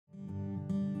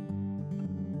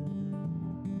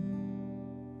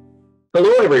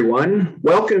Hello, everyone.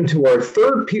 Welcome to our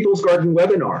third People's Garden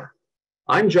webinar.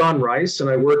 I'm John Rice, and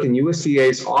I work in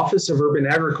USDA's Office of Urban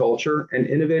Agriculture and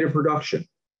Innovative Production.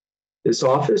 This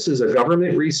office is a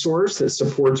government resource that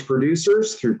supports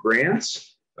producers through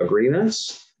grants,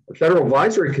 agreements, a federal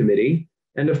advisory committee,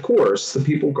 and of course, the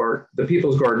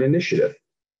People's Garden Initiative.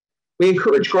 We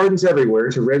encourage gardens everywhere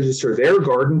to register their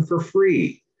garden for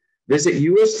free. Visit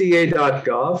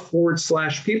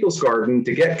usda.gov/People's Garden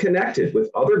to get connected with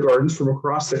other gardens from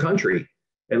across the country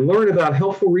and learn about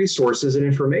helpful resources and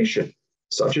information,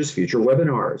 such as future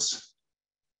webinars.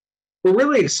 We're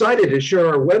really excited to share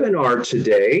our webinar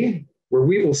today, where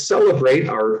we will celebrate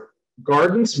our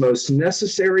garden's most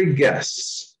necessary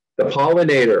guests, the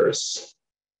pollinators.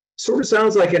 Sort of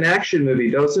sounds like an action movie,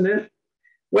 doesn't it?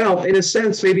 Well, in a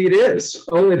sense, maybe it is.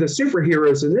 Only the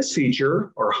superheroes in this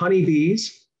feature are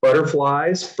honeybees,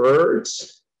 butterflies,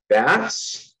 birds,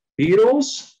 bats,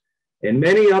 beetles, and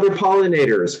many other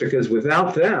pollinators, because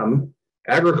without them,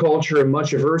 agriculture and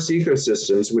much of Earth's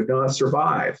ecosystems would not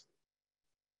survive.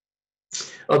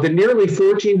 Of the nearly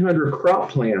 1,400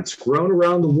 crop plants grown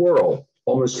around the world,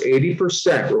 almost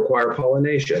 80% require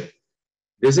pollination.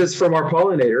 Visits from our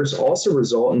pollinators also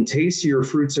result in tastier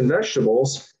fruits and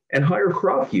vegetables and higher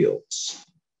crop yields.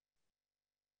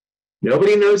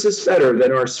 Nobody knows this better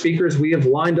than our speakers we have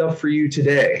lined up for you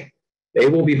today. They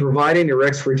will be providing their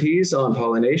expertise on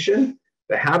pollination,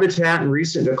 the habitat and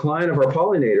recent decline of our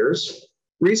pollinators,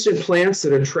 recent plants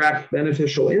that attract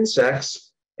beneficial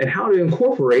insects, and how to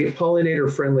incorporate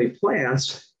pollinator-friendly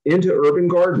plants into urban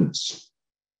gardens.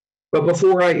 But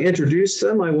before I introduce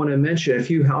them, I want to mention a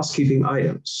few housekeeping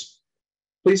items.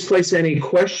 Please place any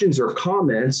questions or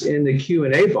comments in the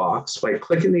Q&A box by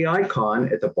clicking the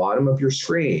icon at the bottom of your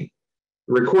screen.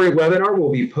 The recorded webinar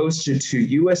will be posted to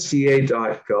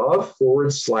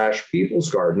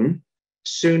usda.gov/People's Garden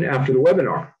soon after the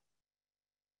webinar.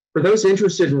 For those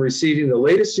interested in receiving the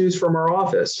latest news from our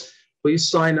office, please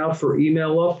sign up for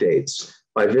email updates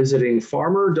by visiting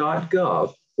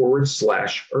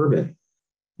farmer.gov/urban.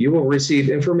 You will receive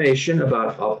information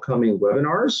about upcoming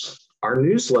webinars, our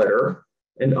newsletter,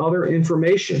 and other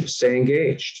information to stay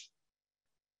engaged.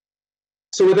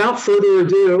 So without further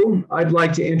ado, I'd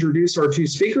like to introduce our two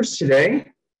speakers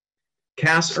today.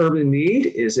 Kass Urban-Mead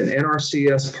is an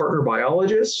NRCS partner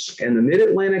biologist and the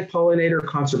Mid-Atlantic Pollinator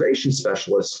Conservation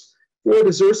Specialist for the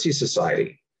Xerces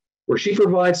Society, where she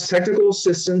provides technical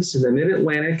assistance in the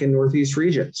Mid-Atlantic and Northeast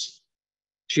regions.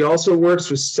 She also works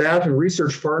with staff and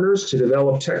research partners to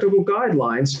develop technical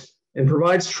guidelines and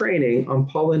provides training on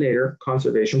pollinator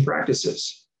conservation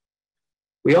practices.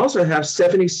 We also have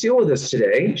Stefanie Steele with us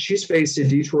today. She's based in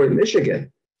Detroit,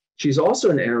 Michigan. She's also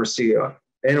an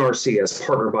NRCS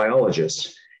partner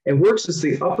biologist and works as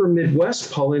the Upper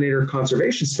Midwest Pollinator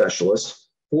Conservation Specialist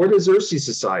for the Xerces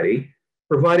Society,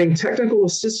 providing technical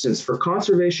assistance for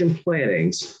conservation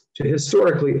plantings to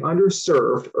historically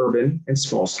underserved urban and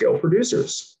small-scale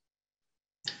producers.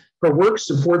 Her work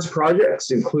supports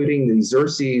projects including the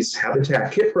Xerces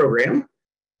Habitat Kit Program,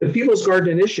 the People's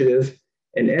Garden Initiative,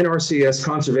 and NRCS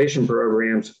conservation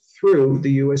programs through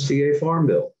the USDA Farm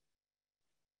Bill.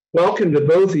 Welcome to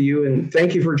both of you, and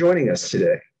thank you for joining us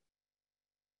today.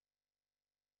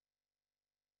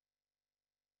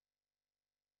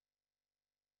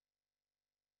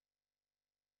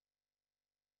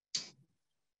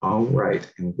 All right,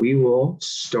 and we will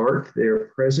start their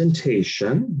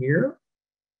presentation here.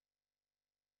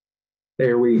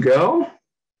 There we go.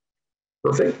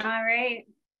 Perfect. All right.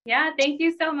 Yeah, thank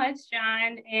you so much,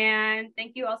 John. And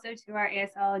thank you also to our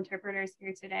ASL interpreters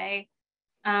here today.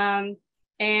 And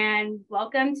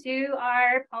welcome to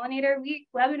our Pollinator Week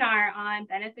webinar on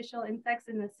beneficial insects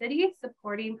in the city,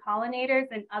 supporting pollinators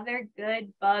and other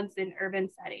good bugs in urban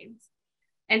settings.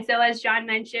 And so as John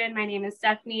mentioned, my name is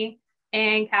Stefanie,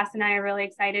 and Kass and I are really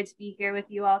excited to be here with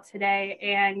you all today.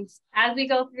 And as we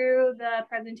go through the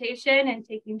presentation and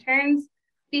taking turns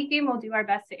speaking, we'll do our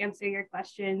best to answer your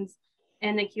questions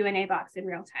in the Q&A box in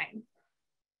real time.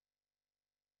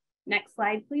 Next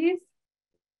slide, please.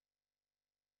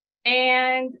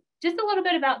 And just a little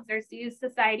bit about Xerces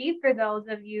Society for those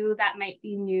of you that might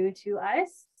be new to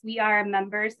us. We are a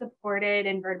member-supported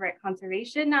invertebrate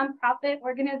conservation nonprofit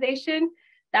organization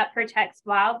that protects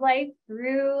wildlife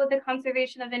through the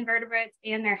conservation of invertebrates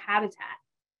and their habitat.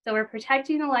 So we're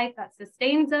protecting the life that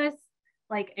sustains us,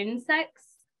 like insects,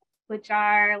 which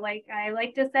are, like I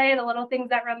like to say, the little things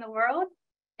that run the world.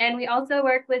 And we also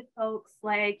work with folks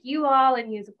like you all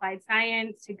and use applied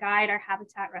science to guide our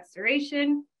habitat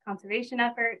restoration, conservation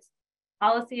efforts,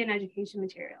 policy, and education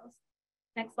materials.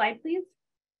 Next slide, please.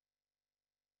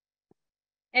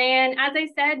 And as I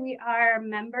said, we are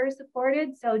member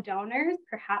supported, so donors,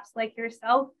 perhaps like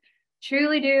yourself,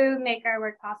 truly do make our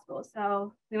work possible.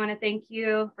 So we want to thank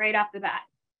you right off the bat.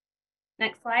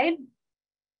 Next slide.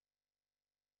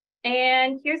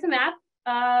 And here's a map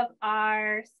of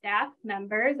our staff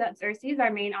members at Xerces.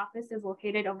 Our main office is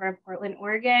located over in Portland,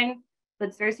 Oregon, but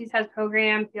Xerces has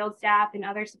program, field staff, and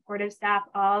other supportive staff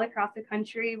all across the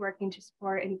country working to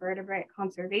support invertebrate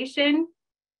conservation.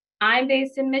 I'm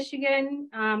based in Michigan,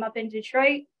 up in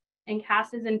Detroit, and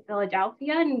Kass is in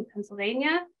Philadelphia in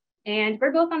Pennsylvania, and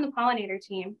we're both on the Pollinator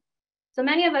team. So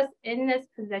many of us in this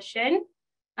position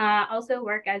also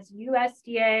work as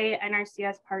USDA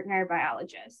NRCS partner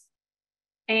biologists.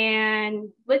 And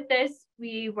with this,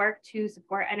 we work to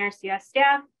support NRCS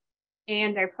staff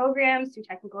and their programs through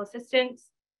technical assistance,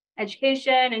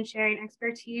 education, and sharing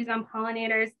expertise on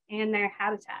pollinators and their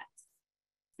habitats.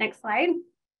 Next slide.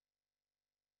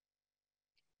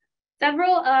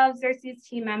 Several of Xerces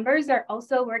team members are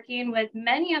also working with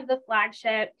many of the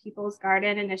flagship People's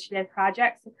Garden Initiative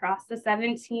projects across the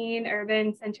 17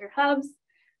 urban center hubs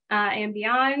and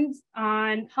beyond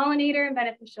on pollinator and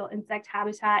beneficial insect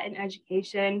habitat and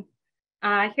education.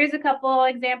 Here's a couple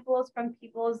examples from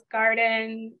People's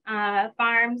Garden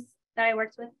farms that I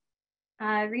worked with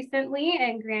recently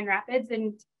in Grand Rapids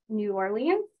and New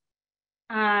Orleans.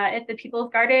 If the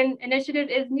People's Garden Initiative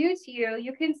is new to you,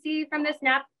 you can see from this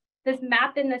map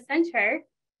in the center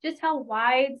just how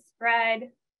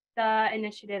widespread the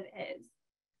initiative is.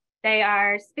 They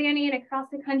are spanning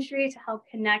across the country to help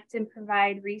connect and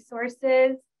provide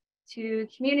resources to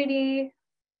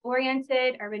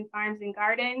community-oriented urban farms and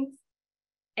gardens.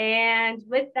 And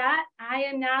with that, I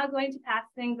am now going to pass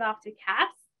things off to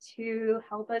Kass to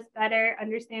help us better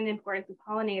understand the importance of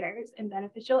pollinators and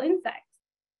beneficial insects.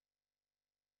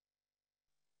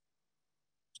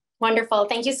 Wonderful.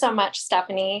 Thank you so much,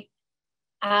 Stefanie.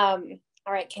 All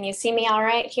right, can you see me all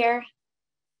right here?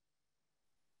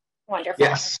 Wonderful.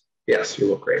 Yes, you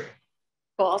look great.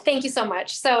 Cool, thank you so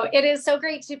much. So it is so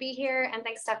great to be here, and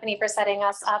thanks, Stefanie, for setting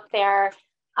us up there.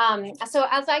 So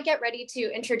as I get ready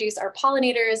to introduce our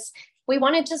pollinators, we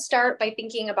wanted to start by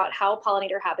thinking about how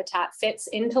pollinator habitat fits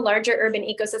into larger urban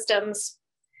ecosystems.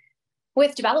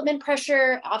 With development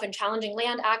pressure, often challenging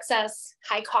land access,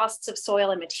 high costs of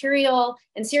soil and material,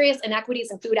 and serious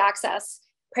inequities in food access,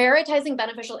 prioritizing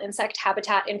beneficial insect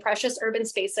habitat in precious urban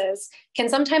spaces can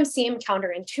sometimes seem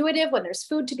counterintuitive when there's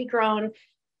food to be grown.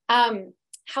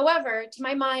 However, to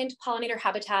my mind, pollinator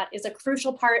habitat is a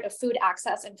crucial part of food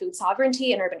access and food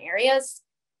sovereignty in urban areas.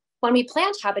 When we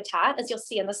plant habitat, as you'll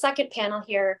see in the second panel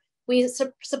here, we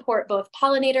support both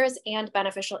pollinators and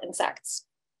beneficial insects.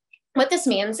 What this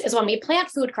means is when we plant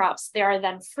food crops, there are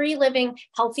then free-living,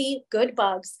 healthy, good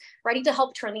bugs ready to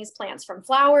help turn these plants from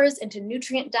flowers into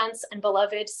nutrient-dense and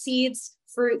beloved seeds,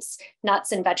 fruits,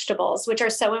 nuts, and vegetables, which are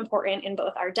so important in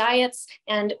both our diets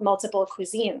and multiple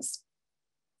cuisines.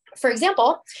 For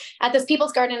example, at this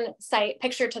People's Garden site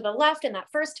pictured to the left in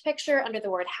that first picture under the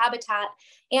word habitat,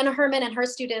 Anna Herman and her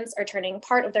students are turning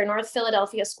part of their North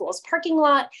Philadelphia school's parking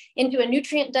lot into a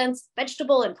nutrient-dense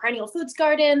vegetable and perennial foods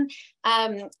garden,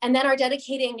 and then are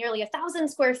dedicating nearly 1,000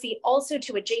 square feet also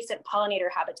to adjacent pollinator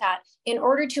habitat in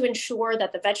order to ensure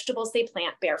that the vegetables they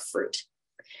plant bear fruit.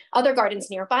 Other gardens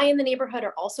nearby in the neighborhood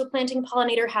are also planting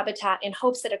pollinator habitat in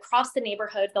hopes that across the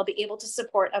neighborhood, they'll be able to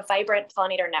support a vibrant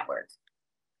pollinator network.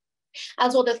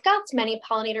 As we'll discuss, many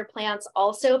pollinator plants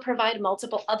also provide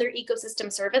multiple other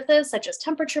ecosystem services, such as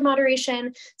temperature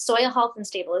moderation, soil health and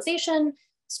stabilization,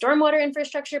 stormwater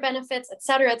infrastructure benefits, et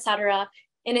cetera,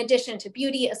 in addition to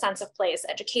beauty, a sense of place,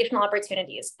 educational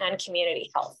opportunities, and community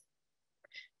health.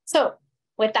 So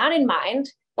with that in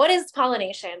mind, what is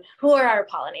pollination? Who are our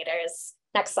pollinators?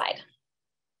 Next slide.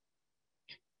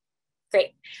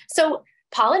 Great. So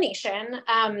pollination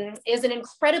is an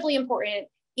incredibly important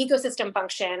ecosystem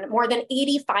function. More than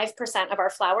 85% of our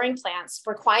flowering plants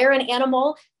require an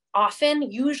animal, often,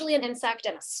 usually an insect,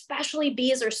 and especially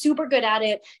bees are super good at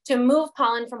it, to move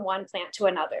pollen from one plant to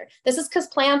another. This is because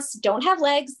plants don't have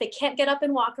legs, they can't get up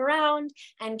and walk around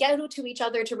and get to each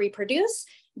other to reproduce.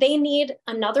 They need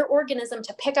another organism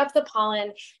to pick up the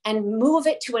pollen and move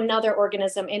it to another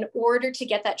organism in order to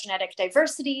get that genetic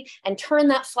diversity and turn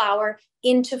that flower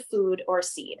into food or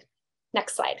seed.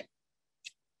 Next slide.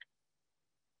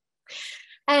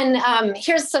 And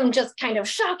here's some just kind of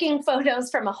shocking photos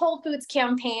from a Whole Foods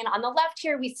campaign. On the left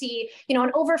here, we see,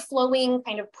 an overflowing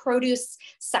kind of produce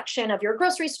section of your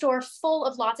grocery store full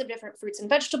of lots of different fruits and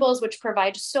vegetables, which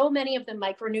provide so many of the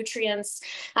micronutrients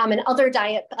and other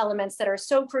diet elements that are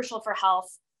so crucial for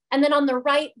health. And then on the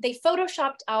right, they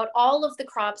photoshopped out all of the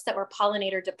crops that were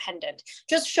pollinator dependent,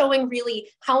 just showing really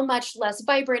how much less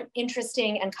vibrant,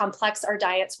 interesting, and complex our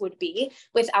diets would be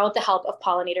without the help of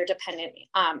pollinator dependent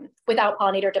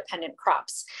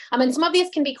crops. And some of these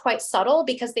can be quite subtle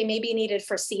because they may be needed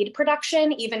for seed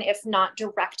production, even if not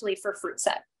directly for fruit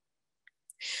set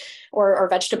or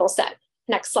vegetable set.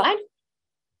 Next slide.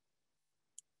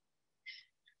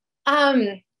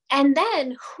 And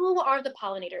then who are the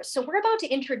pollinators? So we're about to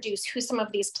introduce who some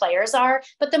of these players are,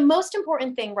 but the most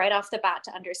important thing right off the bat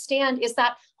to understand is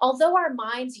that although our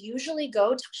minds usually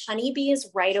go to honeybees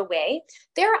right away,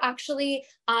 they're actually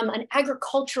an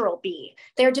agricultural bee.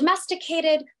 They're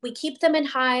domesticated, we keep them in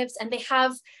hives, and they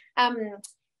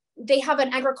have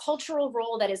an agricultural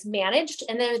role that is managed,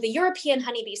 and they're the European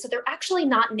honeybee, so they're actually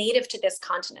not native to this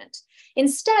continent.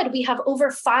 Instead, we have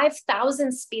over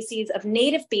 5,000 species of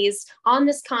native bees on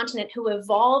this continent who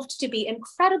evolved to be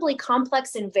incredibly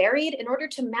complex and varied in order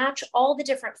to match all the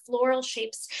different floral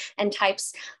shapes and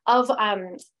types of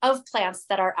plants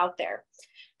that are out there.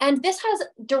 And this has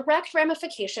direct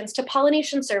ramifications to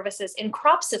pollination services in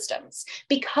crop systems.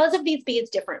 Because of these bees'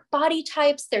 different body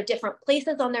types, their different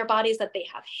places on their bodies that they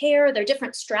have hair, their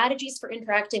different strategies for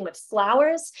interacting with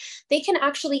flowers, they can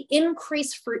actually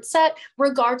increase fruit set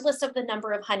regardless of the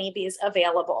number of honeybees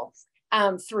available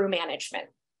through management.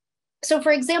 So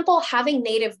for example, having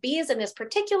native bees in this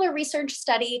particular research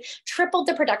study tripled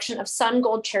the production of sun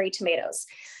gold cherry tomatoes.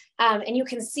 And you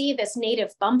can see this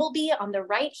native bumblebee on the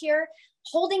right here,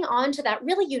 holding on to that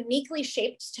really uniquely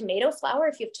shaped tomato flower.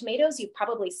 If you have tomatoes, you've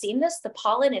probably seen this. The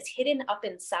pollen is hidden up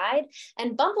inside,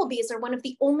 and bumblebees are one of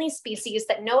the only species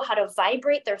that know how to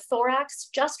vibrate their thorax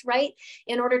just right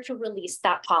in order to release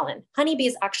that pollen.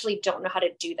 Honeybees actually don't know how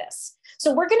to do this.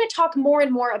 So we're going to talk more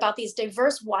and more about these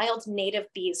diverse wild native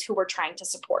bees who we're trying to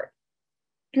support.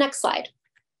 Next slide.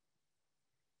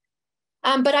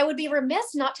 But I would be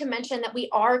remiss not to mention that we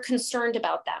are concerned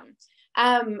about them.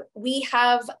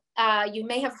 You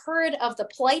may have heard of the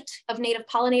plight of native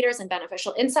pollinators and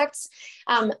beneficial insects.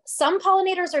 Some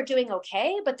pollinators are doing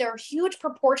okay, but there are huge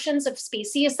proportions of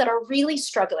species that are really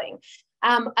struggling.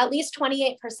 At least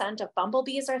 28% of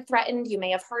bumblebees are threatened. You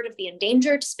may have heard of the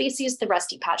endangered species, the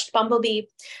rusty-patched bumblebee,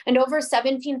 and over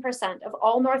 17% of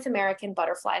all North American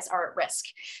butterflies are at risk.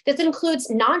 This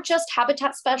includes not just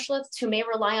habitat specialists who may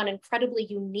rely on incredibly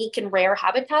unique and rare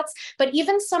habitats, but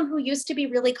even some who used to be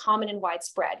really common and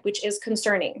widespread, which is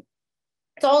concerning.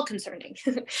 It's all concerning.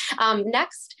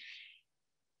 Next.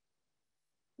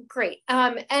 Great.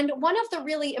 And one of the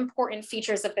really important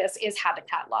features of this is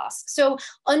habitat loss. So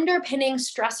underpinning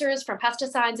stressors from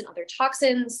pesticides and other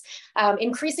toxins,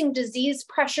 increasing disease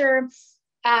pressure,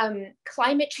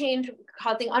 climate change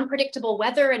causing unpredictable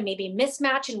weather and maybe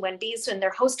mismatch in when bees and their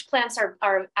host plants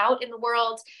are out in the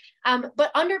world.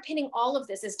 But underpinning all of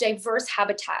this is diverse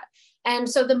habitat. And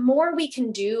so the more we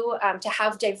can do to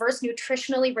have diverse,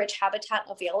 nutritionally rich habitat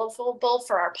available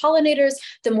for our pollinators,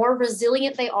 the more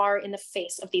resilient they are in the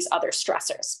face of these other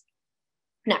stressors.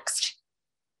 Next.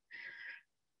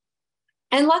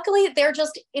 And luckily, they're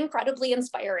just incredibly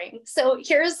inspiring. So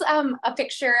here's a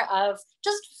picture of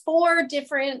just 4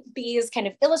 different bees kind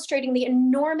of illustrating the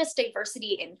enormous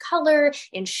diversity in color,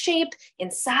 in shape,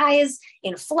 in size,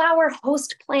 in flower,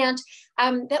 host plant,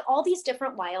 that all these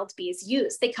different wild bees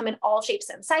use. They come in all shapes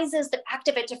and sizes. They're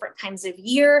active at different times of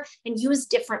year and use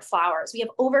different flowers. We have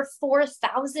over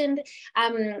 4,000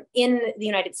 in the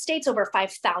United States, over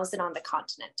 5,000 on the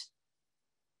continent.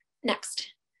 Next.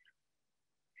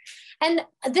 And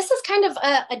this is kind of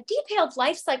a detailed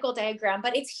life cycle diagram,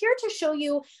 but it's here to show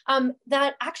you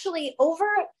that actually over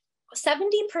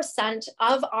 70%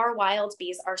 of our wild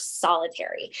bees are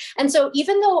solitary. And so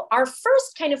even though our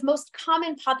first kind of most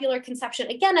common popular conception,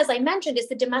 again, as I mentioned, is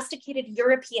the domesticated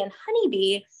European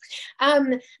honeybee,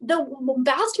 the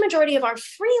vast majority of our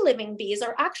free living bees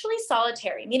are actually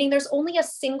solitary, meaning there's only a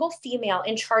single female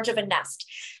in charge of a nest.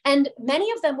 And many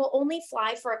of them will only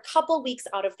fly for a couple weeks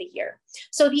out of the year.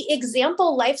 So the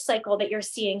example life cycle that you're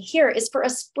seeing here is for a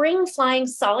spring flying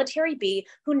solitary bee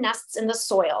who nests in the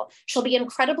soil. She'll be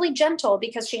incredibly gentle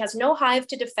because she has no hive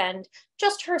to defend,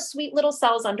 just her sweet little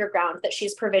cells underground that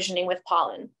she's provisioning with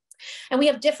pollen. And we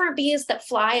have different bees that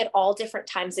fly at all different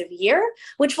times of year,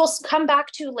 which we'll come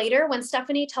back to later when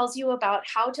Stefanie tells you about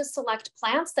how to select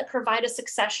plants that provide a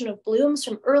succession of blooms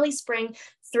from early spring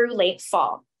through late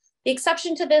fall. The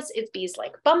exception to this is bees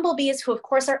like bumblebees, who of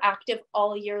course are active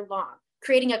all year long,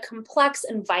 creating a complex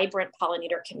and vibrant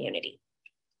pollinator community.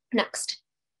 Next.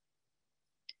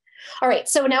 All right,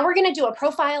 so now we're going to do a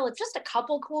profile of just a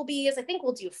couple cool bees. I think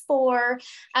we'll do 4.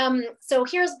 So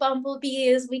here's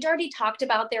bumblebees. We'd already talked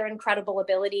about their incredible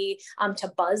ability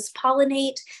to buzz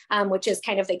pollinate, which is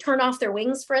kind of they turn off their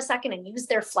wings for a second and use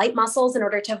their flight muscles in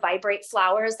order to vibrate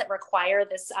flowers that require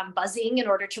this buzzing in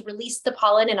order to release the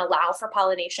pollen and allow for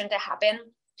pollination to happen.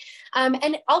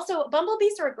 And also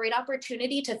bumblebees are a great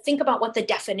opportunity to think about what the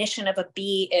definition of a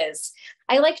bee is.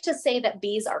 I like to say that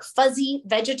bees are fuzzy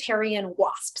vegetarian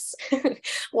wasps.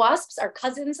 Wasps are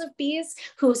cousins of bees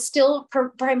who still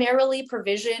primarily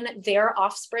provision their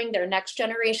offspring, their next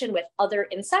generation, with other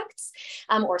insects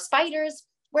or spiders,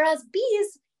 whereas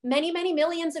bees many, many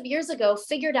millions of years ago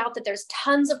figured out that there's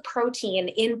tons of protein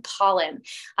in pollen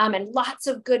and lots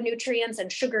of good nutrients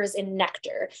and sugars in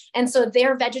nectar. And so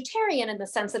they're vegetarian in the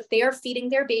sense that they're feeding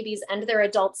their babies and their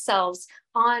adult selves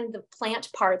on the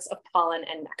plant parts of pollen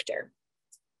and nectar.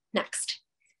 Next.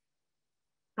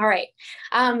 All right,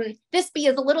 this bee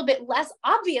is a little bit less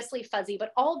obviously fuzzy,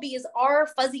 but all bees are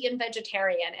fuzzy and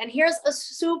vegetarian. And here's a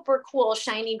super cool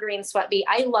shiny green sweat bee.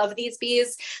 I love these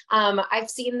bees.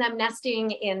 I've seen them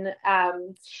nesting in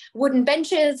wooden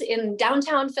benches in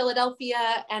downtown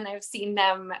Philadelphia, and I've seen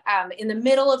them in the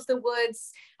middle of the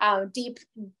woods,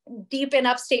 deep in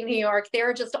upstate New York.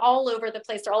 They're just all over the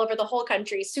place. They're all over the whole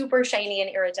country, super shiny and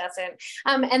iridescent.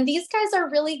 And these guys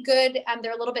are really good.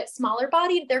 They're a little bit smaller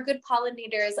bodied. They're good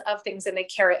pollinators of things in the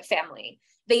carrot family.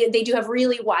 They do have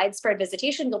really widespread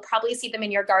visitation. You'll probably see them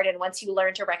in your garden once you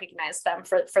learn to recognize them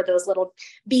for those little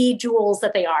bee jewels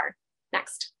that they are.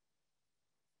 Next.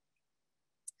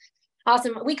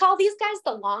 Awesome. We call these guys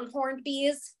the longhorned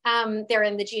bees. They're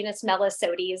in the genus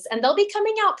Melisodes, and they'll be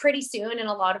coming out pretty soon in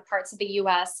a lot of parts of the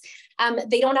US.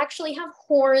 They don't actually have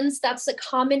horns. That's a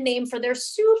common name for their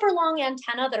super long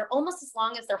antennae that are almost as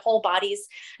long as their whole bodies.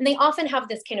 And they often have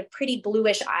this kind of pretty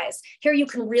bluish eyes. Here you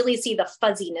can really see the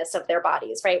fuzziness of their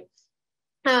bodies, right?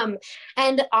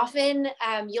 And often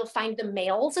you'll find the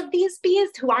males of these bees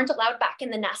who aren't allowed back in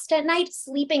the nest at night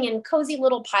sleeping in cozy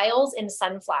little piles in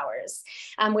sunflowers,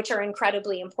 which are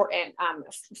incredibly important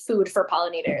food for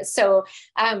pollinators. So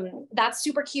that's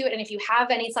super cute. And if you have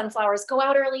any sunflowers, go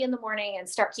out early in the morning and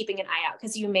start keeping an eye out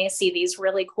because you may see these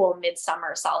really cool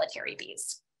midsummer solitary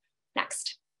bees.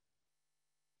 Next.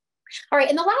 All right,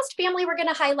 and the last family we're going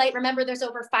to highlight, remember there's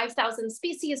over 5,000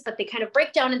 species, but they kind of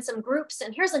break down in some groups.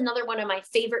 And here's another one of my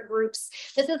favorite groups.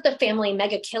 This is the family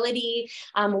Megachilidae.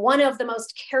 One of the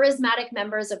most charismatic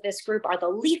members of this group are the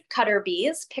leafcutter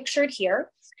bees, pictured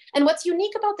here. And what's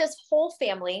unique about this whole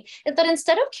family is that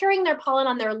instead of carrying their pollen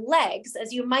on their legs,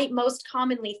 as you might most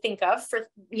commonly think of for,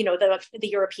 you know, the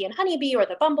European honeybee or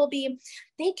the bumblebee,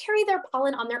 they carry their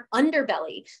pollen on their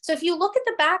underbelly. So if you look at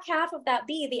the back half of that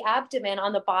bee, the abdomen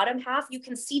on the bottom half, you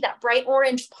can see that bright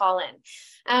orange pollen.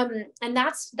 And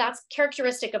that's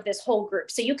characteristic of this whole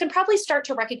group. So you can probably start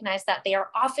to recognize that they are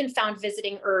often found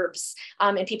visiting herbs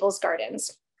in people's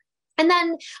gardens. And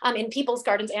then in people's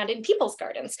gardens and in people's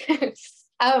gardens.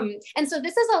 And so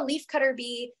this is a leafcutter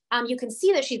bee. You can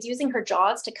see that she's using her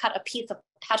jaws to cut a piece of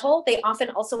petal. They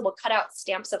often also will cut out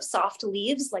stamps of soft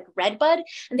leaves like redbud,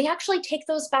 and they actually take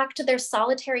those back to their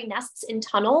solitary nests in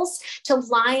tunnels to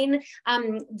line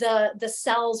the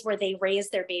cells where they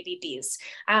raise their baby bees.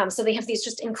 So they have these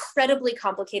just incredibly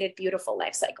complicated, beautiful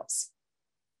life cycles.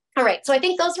 All right, so I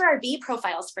think those are our bee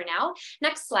profiles for now.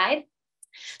 Next slide.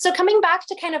 So coming back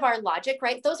to kind of our logic,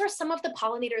 right? Those are some of the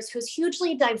pollinators whose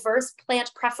hugely diverse plant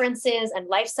preferences and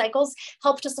life cycles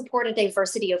help to support a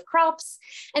diversity of crops.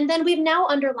 And then we've now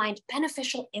underlined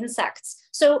beneficial insects.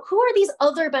 So who are these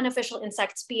other beneficial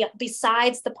insects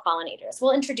besides the pollinators?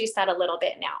 We'll introduce that a little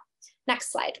bit now.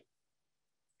 Next slide.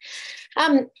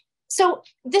 So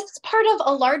this is part of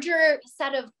a larger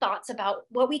set of thoughts about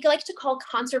what we like to call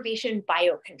conservation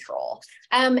biocontrol.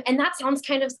 And that sounds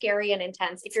kind of scary and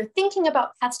intense. If you're thinking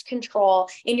about pest control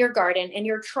in your garden and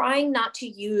you're trying not to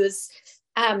use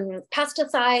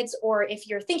pesticides, or if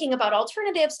you're thinking about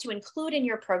alternatives to include in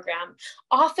your program,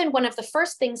 often one of the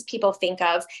first things people think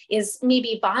of is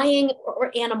maybe buying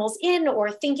animals in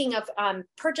or thinking of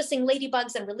purchasing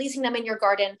ladybugs and releasing them in your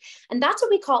garden. And that's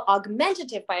what we call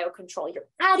augmentative biocontrol. You're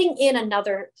adding in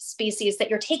another species that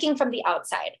you're taking from the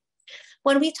outside.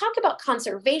 When we talk about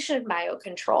conservation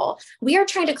biocontrol, we are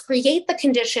trying to create the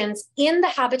conditions in the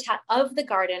habitat of the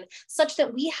garden such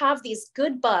that we have these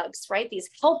good bugs, right?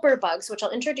 These helper bugs, which I'll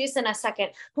introduce in a second,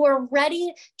 who are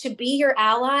ready to be your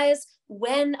allies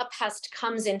when a pest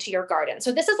comes into your garden.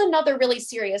 So this is another really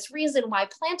serious reason why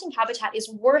planting habitat is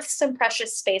worth some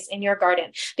precious space in your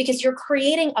garden, because you're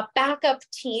creating a backup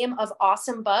team of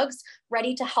awesome bugs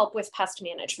ready to help with pest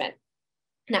management.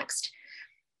 Next.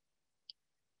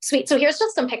 Sweet. So here's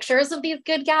just some pictures of these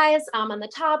good guys. On the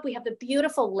top, we have the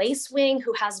beautiful lacewing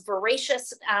who has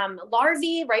voracious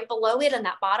larvae right below it in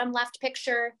that bottom left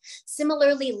picture.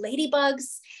 Similarly,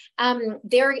 ladybugs,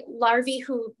 their larvae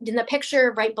who in the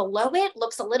picture right below it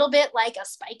looks a little bit like a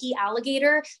spiky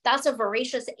alligator. That's a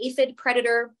voracious aphid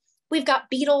predator. We've got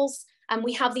beetles.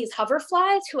 We have these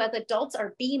hoverflies who as adults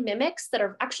are bee mimics that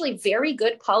are actually very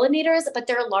good pollinators, but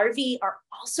their larvae are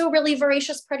also really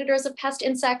voracious predators of pest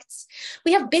insects.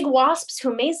 We have big wasps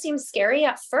who may seem scary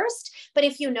at first, but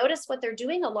if you notice what they're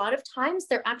doing, a lot of times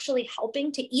they're actually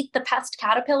helping to eat the pest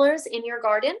caterpillars in your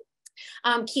garden,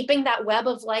 keeping that web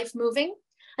of life moving.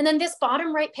 And then this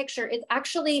bottom right picture is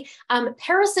actually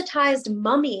parasitized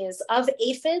mummies of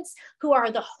aphids who are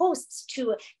the hosts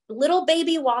to little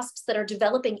baby wasps that are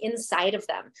developing inside of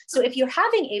them. So if you're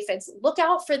having aphids, look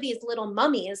out for these little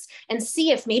mummies and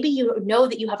see if maybe you know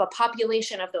that you have a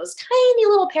population of those tiny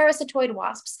little parasitoid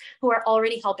wasps who are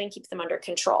already helping keep them under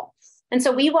control. And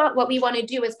so what we want to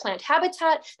do is plant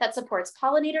habitat that supports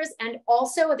pollinators, and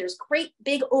also there's great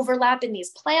big overlap in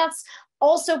these plants,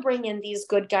 also bring in these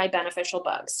good guy beneficial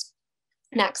bugs.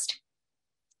 Next.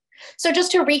 So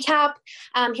just to recap,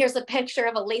 here's a picture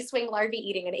of a lacewing larvae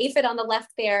eating an aphid on the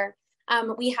left there.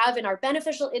 We have in our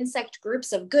beneficial insect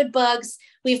groups of good bugs,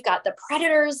 we've got the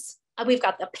predators, we've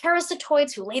got the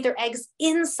parasitoids who lay their eggs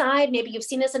inside. Maybe you've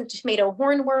seen this in tomato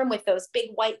hornworm with those big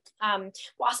white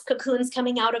wasp cocoons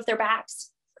coming out of their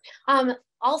backs.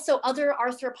 Also other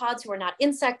arthropods who are not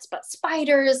insects, but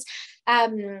spiders,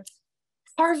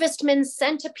 harvestmen,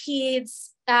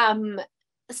 centipedes,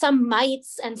 some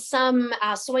mites, and some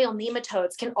soil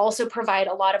nematodes can also provide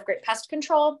a lot of great pest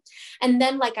control. And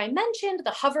then, like I mentioned,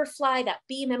 the hoverfly, that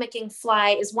bee mimicking fly,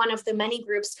 is one of the many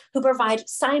groups who provide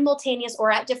simultaneous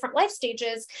or at different life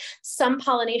stages, some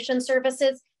pollination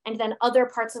services, and then other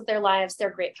parts of their lives, they're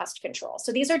great pest control.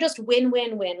 So these are just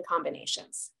win-win-win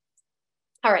combinations.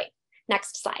 All right,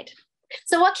 next slide.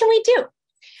 So what can we do?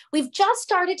 We've just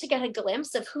started to get a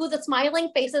glimpse of who the smiling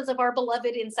faces of our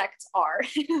beloved insects are,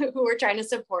 who we're trying to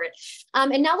support.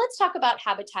 And now let's talk about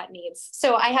habitat needs.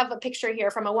 So I have a picture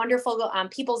here from a wonderful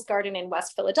people's garden in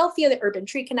West Philadelphia, the Urban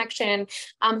Tree Connection,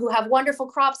 who have wonderful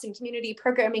crops and community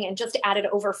programming and just added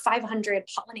over 500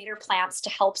 pollinator plants to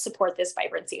help support this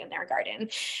vibrancy in their garden.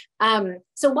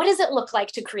 So what does it look like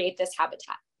to create this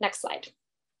habitat? Next slide.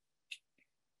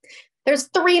 There's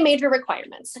three major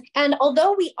requirements. And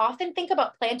although we often think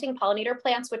about planting pollinator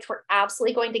plants, which we're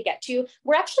absolutely going to get to,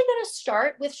 we're actually going to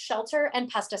start with shelter and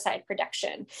pesticide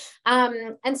protection.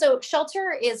 And so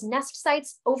shelter is nest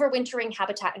sites, overwintering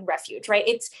habitat, and refuge, right?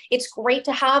 It's great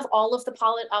to have all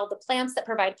the plants that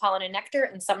provide pollen and nectar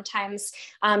and sometimes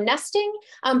nesting.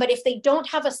 But if they don't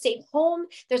have a safe home,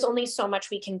 there's only so much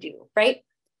we can do, right?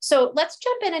 So let's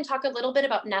jump in and talk a little bit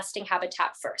about nesting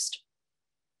habitat first.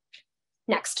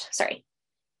 Next, sorry.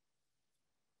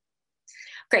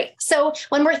 Great. So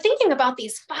when we're thinking about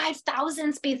these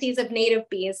 5,000 species of native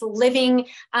bees living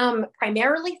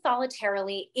primarily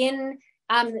solitarily in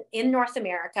North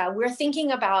America, we're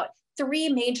thinking about three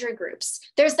major groups.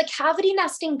 There's the cavity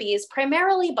nesting bees,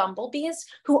 primarily bumblebees,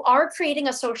 who are creating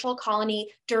a social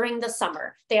colony during the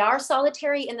summer. They are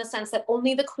solitary in the sense that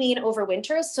only the queen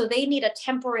overwinters, so they need a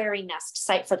temporary nest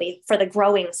site for the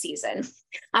growing season.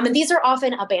 And these are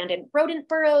often abandoned rodent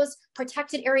burrows,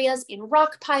 protected areas in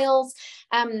rock piles,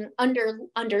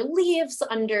 under leaves,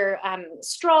 under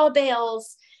straw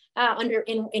bales,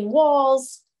 in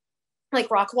walls,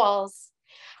 like rock walls.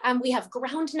 We have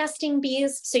ground nesting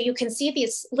bees. So you can see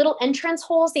these little entrance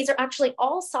holes. These are actually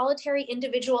all solitary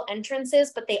individual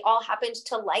entrances, but they all happened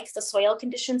to like the soil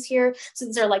conditions here. So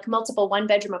these are like multiple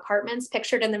one-bedroom apartments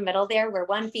pictured in the middle there, where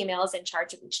one female is in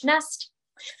charge of each nest.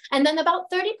 And then about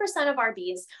 30% of our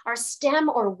bees are stem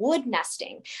or wood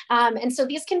nesting. And so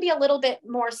these can be a little bit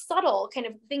more subtle, kind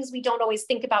of things we don't always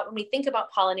think about when we think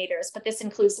about pollinators, but this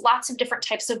includes lots of different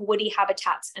types of woody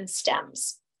habitats and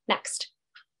stems. Next.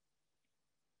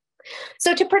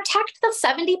 So to protect the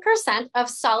 70% of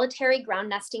solitary ground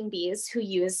nesting bees who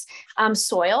use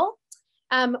soil,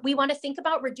 we want to think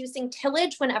about reducing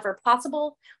tillage whenever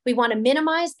possible. We want to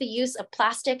minimize the use of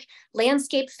plastic,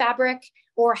 landscape fabric,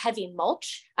 or heavy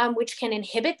mulch, which can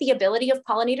inhibit the ability of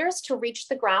pollinators to reach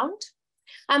the ground.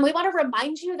 We want to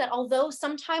remind you that although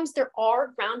sometimes there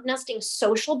are ground nesting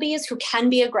social bees who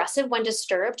can be aggressive when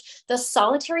disturbed, the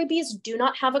solitary bees do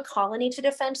not have a colony to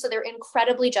defend, so they're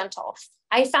incredibly gentle.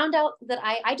 I found out that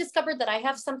I discovered that I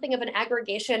have something of an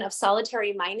aggregation of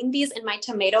solitary mining bees in my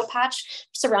tomato patch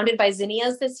surrounded by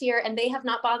zinnias this year, and they have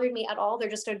not bothered me at all. They're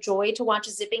just a joy to watch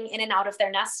zipping in and out of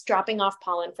their nests, dropping off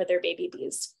pollen for their baby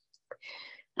bees.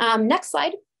 Next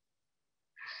slide.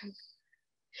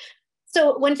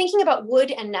 So when thinking about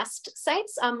wood and nest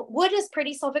sites, wood is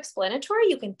pretty self-explanatory.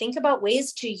 You can think about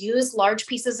ways to use large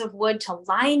pieces of wood to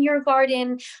line your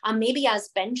garden, maybe as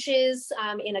benches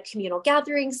in a communal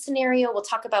gathering scenario. We'll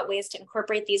talk about ways to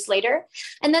incorporate these later.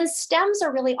 And then stems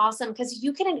are really awesome because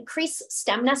you can increase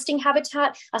stem nesting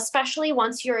habitat, especially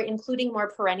once you're including more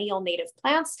perennial native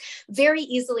plants, very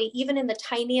easily, even in the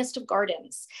tiniest of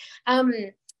gardens.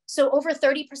 So over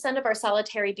 30% of our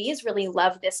solitary bees really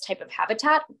love this type of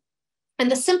habitat. And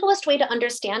the simplest way to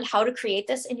understand how to create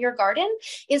this in your garden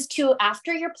is to,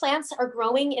 after your plants are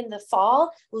growing in the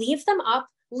fall, leave them up,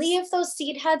 leave those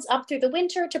seed heads up through the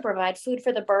winter to provide food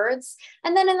for the birds.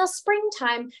 And then in the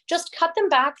springtime, just cut them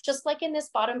back, just like in this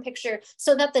bottom picture,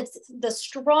 so that the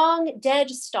strong dead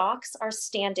stalks are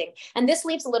standing. And this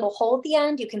leaves a little hole at the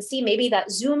end. You can see maybe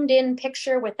that zoomed in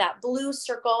picture with that blue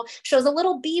circle shows a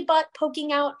little bee butt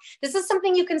poking out. This is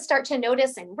something you can start to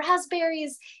notice in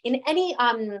raspberries, in any,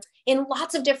 in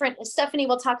lots of different, Stefanie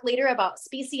will talk later about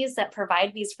species that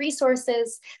provide these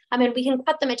resources. And we can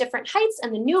cut them at different heights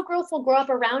and the new growth will grow up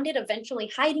around it,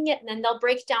 eventually hiding it, and then they'll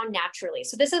break down naturally.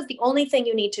 So this is the only thing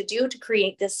you need to do to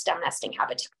create this stem nesting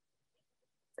habitat.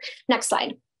 Next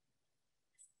slide.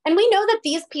 And we know that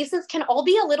these pieces can all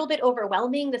be a little bit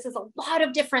overwhelming. This is a lot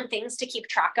of different things to keep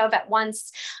track of at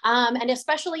once. And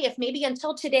especially if maybe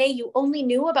until today you only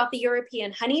knew about the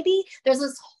European honeybee, there's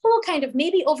this whole kind of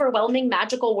maybe overwhelming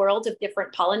magical world of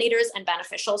different pollinators and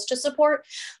beneficials to support.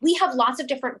 We have lots of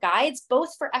different guides,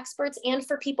 both for experts and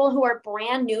for people who are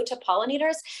brand new to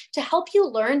pollinators, to help you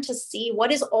learn to see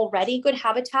what is already good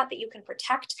habitat that you can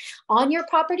protect on your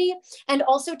property, and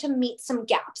also to meet some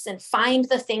gaps and find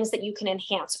the things that you can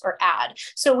enhance or add.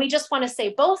 So we just want to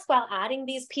say, both while adding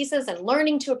these pieces and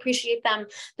learning to appreciate them,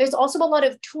 there's also a lot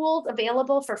of tools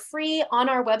available for free on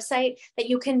our website that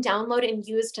you can download and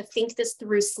use to think this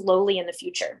through slowly in the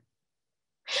future.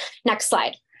 Next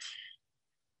slide.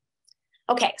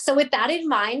 Okay, so with that in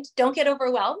mind, don't get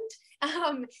overwhelmed.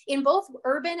 In both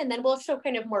urban, and then we'll show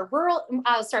kind of more rural,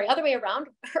 other way around,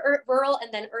 rural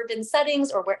and then urban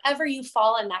settings, or wherever you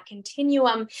fall in that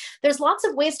continuum, there's lots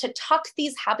of ways to tuck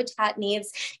these habitat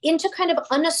needs into kind of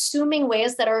unassuming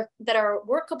ways that are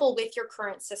workable with your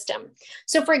current system.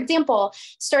 So for example,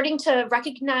 starting to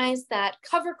recognize that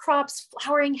cover crops,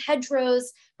 flowering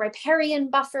hedgerows,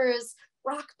 riparian buffers,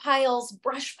 rock piles,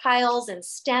 brush piles, and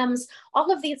stems,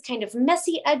 all of these kind of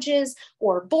messy edges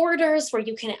or borders where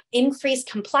you can increase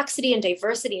complexity and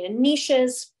diversity in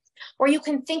niches. Or you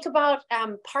can think about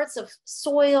parts of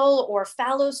soil or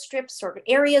fallow strips or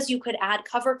areas you could add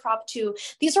cover crop to.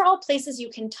 These are all places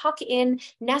you can tuck in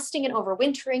nesting and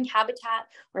overwintering habitat,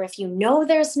 or if you know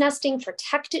there's nesting,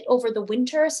 protect it over the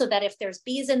winter so that if there's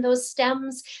bees in those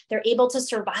stems, they're able to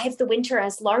survive the winter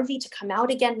as larvae to come out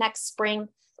again next spring.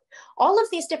 All of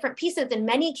these different pieces, in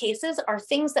many cases, are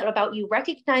things that are about you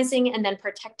recognizing and then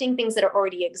protecting things that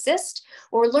already exist,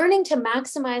 or learning to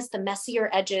maximize the messier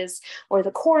edges or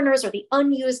the corners or the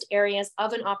unused areas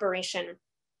of an operation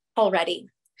already.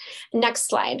 Next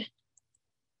slide.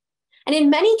 And in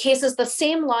many cases, the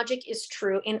same logic is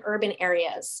true in urban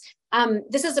areas.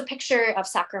 This is a picture of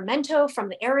Sacramento from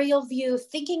the aerial view,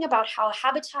 thinking about how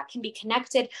habitat can be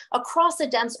connected across a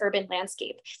dense urban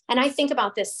landscape. And I think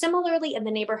about this similarly in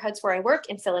the neighborhoods where I work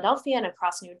in Philadelphia and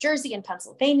across New Jersey and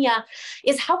Pennsylvania,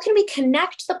 is how can we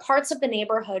connect the parts of the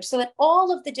neighborhood so that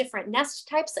all of the different nest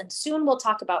types, and soon we'll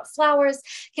talk about flowers,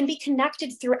 can be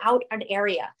connected throughout an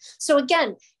area. So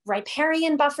again,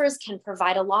 riparian buffers can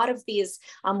provide a lot of these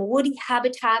woody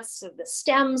habitats, so the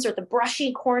stems or the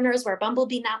brushy corners where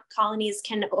bumblebee colonies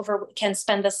can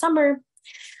spend the summer.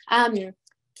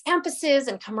 Campuses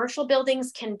and commercial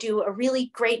buildings can do a really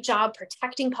great job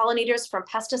protecting pollinators from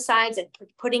pesticides and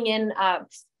putting in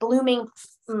blooming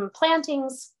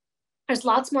plantings. There's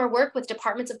lots more work with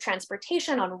departments of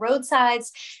transportation on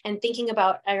roadsides and thinking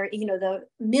about the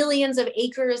millions of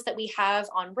acres that we have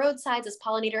on roadsides as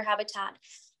pollinator habitat.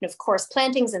 And of course,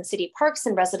 plantings in city parks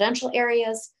and residential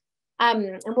areas.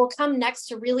 And we'll come next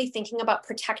to really thinking about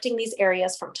protecting these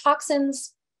areas from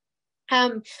toxins.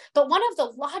 But one of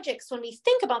the logics when we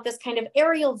think about this kind of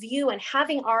aerial view and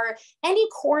having any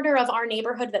corner of our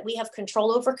neighborhood that we have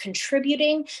control over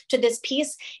contributing to this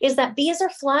piece is that bees are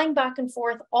flying back and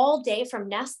forth all day from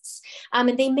nests,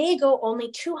 and they may go only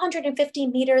 250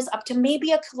 meters up to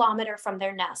maybe 1 kilometer from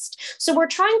their nest. So we're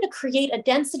trying to create a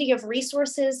density of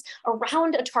resources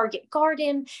around a target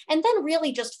garden, and then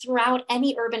really just throughout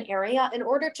any urban area in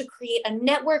order to create a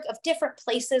network of different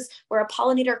places where a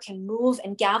pollinator can move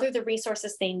and gather the resources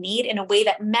they need in a way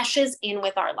that meshes in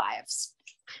with our lives.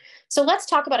 So let's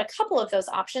talk about a couple of those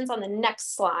options on the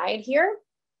next slide here.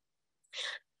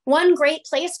 One great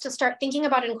place to start thinking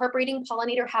about incorporating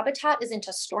pollinator habitat is into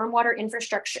stormwater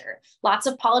infrastructure. Lots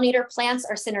of pollinator plants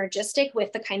are synergistic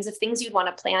with the kinds of things you'd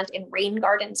want to plant in rain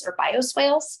gardens or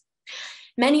bioswales.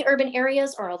 Many urban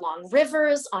areas are along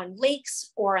rivers, on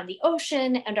lakes, or on the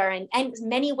ocean, and are in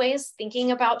many ways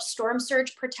thinking about storm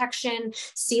surge protection,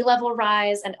 sea level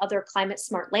rise, and other climate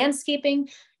smart landscaping.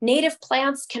 Native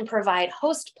plants can provide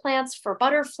host plants for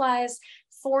butterflies,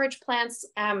 forage plants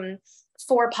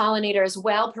for pollinators,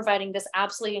 while providing this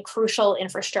absolutely crucial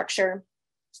infrastructure.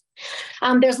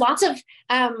 There's lots of,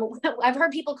 I've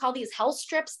heard people call these health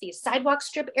strips, these sidewalk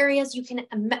strip areas. You can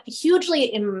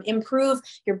hugely improve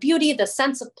your beauty, the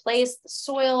sense of place, the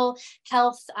soil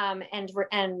health,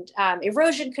 and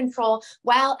erosion control,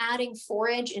 while adding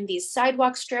forage in these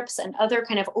sidewalk strips and other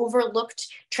kind of overlooked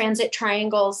transit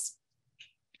triangles.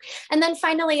 And then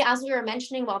finally, as we were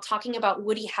mentioning while talking about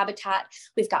woody habitat,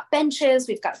 we've got benches,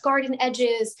 we've got garden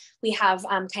edges, we have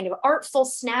kind of artful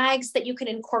snags that you can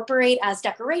incorporate as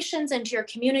decorations into your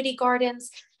community gardens.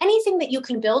 Anything that you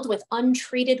can build with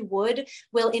untreated wood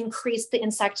will increase the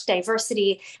insect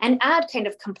diversity and add kind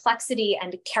of complexity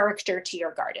and character to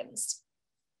your gardens.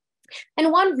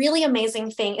 And one really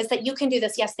amazing thing is that you can do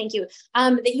this, yes, thank you,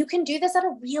 that you can do this at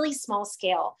a really small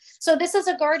scale. So this is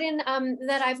a garden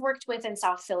that I've worked with in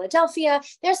South Philadelphia.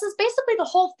 This is basically the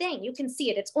whole thing. You can see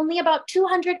it. It's only about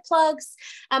 200 plugs.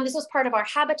 This was part of our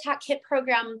Habitat Kit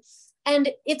program. And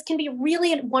it can be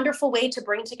really a wonderful way to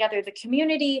bring together the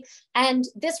community and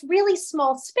this really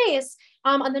small space.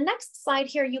 On the next slide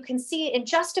here, you can see in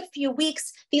just a few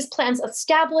weeks, these plants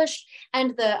established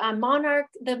and the monarch,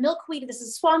 the milkweed, this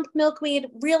is swamp milkweed,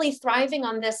 really thriving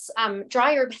on this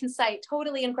dry urban site,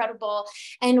 totally incredible.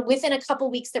 And within a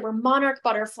couple weeks, there were monarch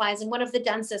butterflies in one of the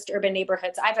densest urban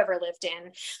neighborhoods I've ever lived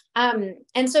in.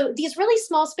 And so these really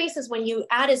small spaces, when you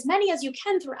add as many as you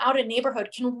can throughout a neighborhood,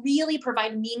 can really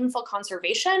provide meaningful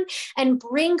conservation and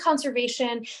bring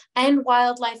conservation and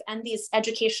wildlife and these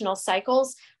educational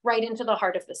cycles right into the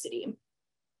heart of the city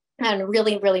and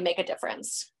really, really make a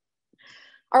difference.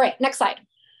 All right, next slide.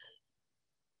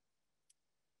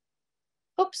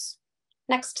 Oops,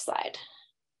 next slide.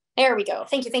 There we go.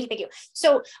 Thank you, thank you, thank you.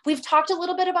 So we've talked a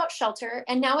little bit about shelter,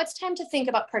 and now it's time to think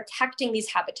about protecting these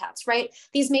habitats, right?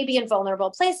 These may be in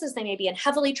vulnerable places. They may be in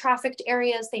heavily trafficked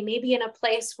areas. They may be in a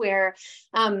place where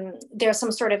there's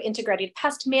some sort of integrated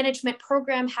pest management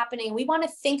program happening. We want to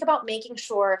think about making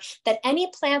sure that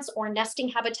any plants or nesting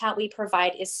habitat we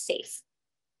provide is safe.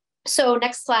 So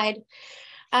next slide.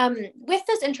 With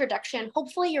this introduction,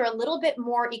 hopefully you're a little bit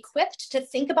more equipped to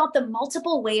think about the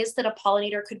multiple ways that a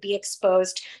pollinator could be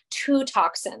exposed to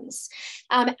toxins.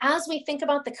 As we think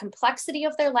about the complexity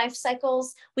of their life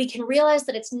cycles, we can realize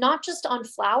that it's not just on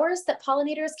flowers that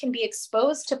pollinators can be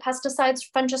exposed to pesticides,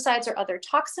 fungicides, or other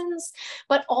toxins,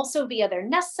 but also via their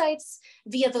nest sites,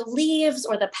 via the leaves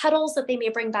or the petals that they may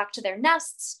bring back to their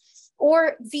nests,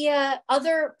 or via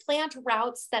other plant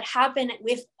routes that happen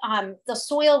with the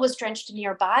soil was drenched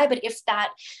nearby, but if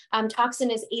that toxin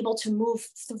is able to move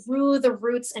through the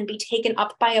roots and be taken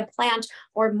up by a plant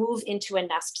or move into a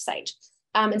nest site.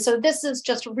 And so this is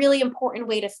just a really important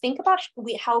way to think about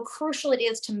how crucial it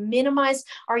is to minimize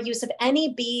our use of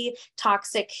any bee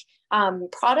toxic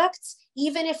products,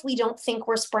 even if we don't think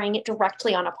we're spraying it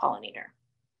directly on a pollinator.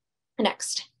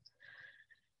 Next.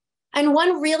 And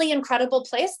one really incredible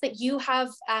place that you have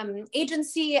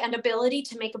agency and ability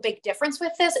to make a big difference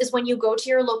with this is when you go to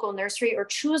your local nursery or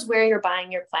choose where you're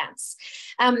buying your plants.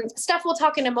 Steph will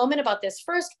talk in a moment about this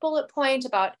first bullet point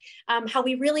about how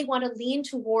we really want to lean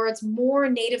towards more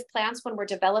native plants when we're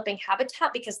developing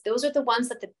habitat, because those are the ones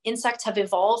that the insects have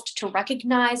evolved to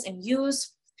recognize and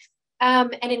use.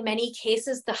 And in many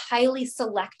cases, the highly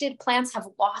selected plants have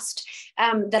lost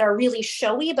that are really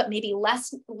showy, but maybe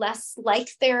less like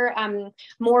their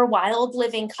more wild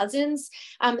living cousins.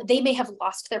 They may have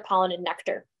lost their pollen and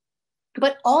nectar.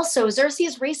 But also,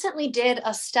 Xerces recently did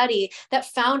a study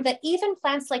that found that even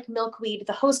plants like milkweed,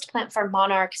 the host plant for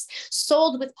monarchs,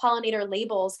 sold with pollinator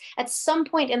labels, at some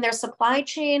point in their supply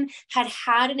chain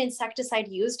had an insecticide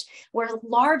used where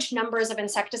large numbers of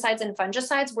insecticides and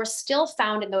fungicides were still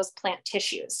found in those plant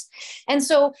tissues. And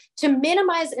so to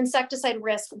minimize insecticide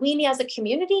risk, we as a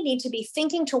community need to be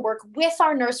thinking to work with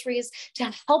our nurseries to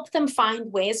help them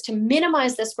find ways to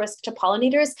minimize this risk to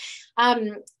pollinators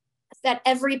at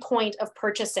every point of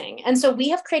purchasing. And so we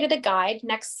have created a guide,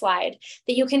 next slide,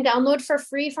 that you can download for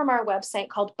free from our website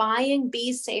called Buying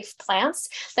Bee Safe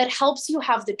Plants that helps you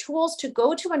have the tools to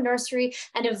go to a nursery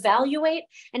and evaluate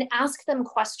and ask them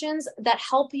questions that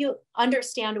help you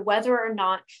understand whether or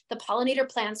not the pollinator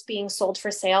plants being sold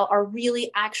for sale are really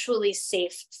actually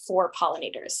safe for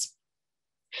pollinators.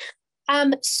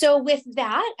 So with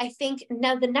that, I think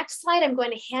now the next slide, I'm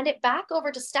going to hand it back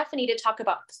over to Stefanie to talk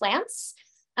about plants.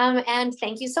 And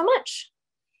thank you so much.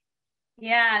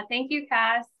 Yeah, thank you,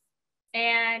 Kass.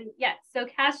 And yeah, so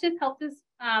Kass just helped us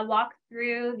walk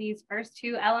through these first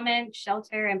two elements,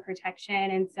 shelter and protection.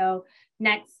 And so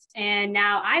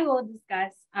now I will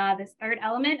discuss this third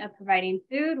element of providing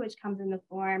food, which comes in the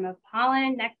form of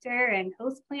pollen, nectar, and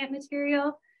host plant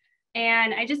material.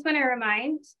 And I just want to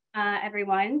remind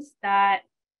everyone that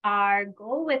our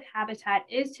goal with Habitat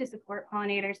is to support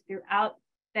pollinators throughout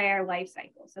their life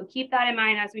cycle. So keep that in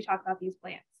mind as we talk about these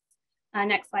plants.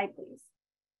 Next slide, please.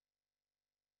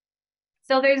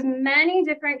 So there's many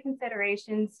different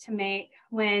considerations to make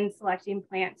when selecting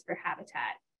plants for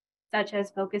habitat, such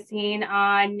as focusing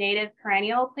on native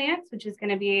perennial plants, which is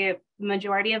going to be the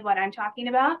majority of what I'm talking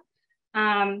about.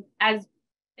 And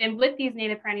with these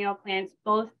native perennial plants,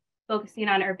 both focusing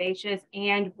on herbaceous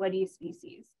and woody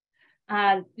species.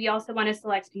 We also want to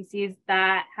select species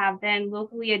that have been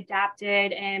locally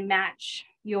adapted and match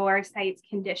your site's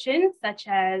conditions, such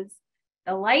as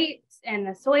the light and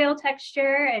the soil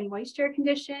texture and moisture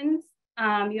conditions.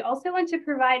 You also want to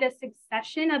provide a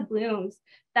succession of blooms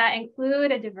that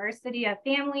include a diversity of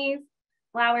families,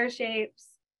 flower shapes,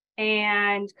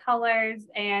 and colors,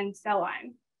 and so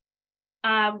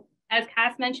on. As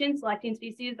Kass mentioned, selecting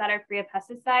species that are free of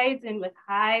pesticides and with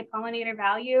high pollinator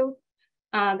value,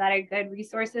 that are good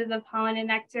resources of pollen and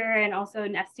nectar, and also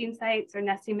nesting sites or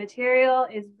nesting material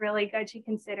is really good to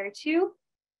consider too.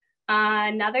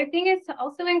 Another thing is to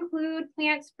also include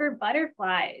plants for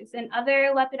butterflies and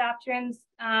other lepidopterans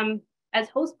as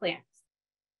host plants.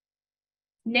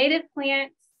 Native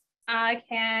plants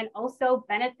can also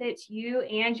benefit you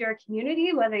and your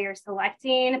community, whether you're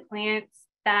selecting plants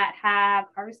that have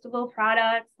harvestable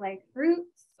products like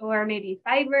fruits or maybe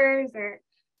fibers or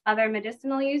other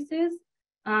medicinal uses,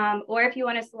 or if you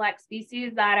want to select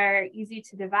species that are easy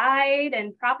to divide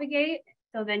and propagate,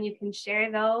 so then you can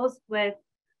share those with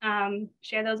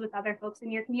other folks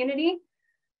in your community,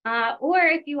 or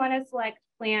if you want to select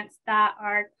plants that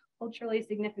are culturally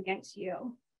significant to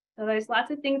you. So there's lots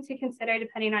of things to consider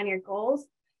depending on your goals.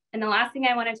 And the last thing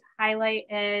I wanted to highlight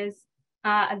is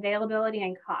availability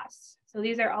and cost. So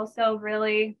these are also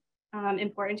really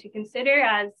important to consider,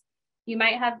 as you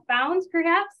might have found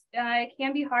perhaps it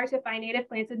can be hard to find native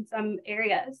plants in some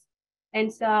areas.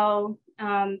 And so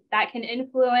that can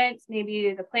influence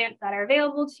maybe the plants that are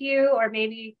available to you, or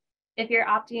maybe if you're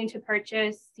opting to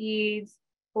purchase seeds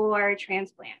or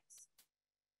transplants.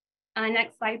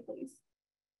 Next slide, please.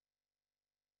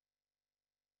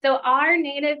 So our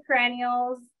native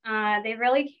perennials, they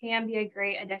really can be a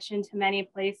great addition to many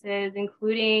places,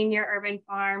 including your urban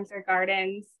farms or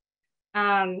gardens.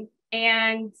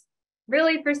 And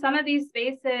really for some of these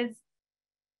spaces,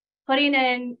 putting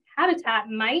in habitat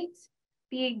might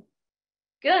be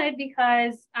good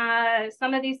because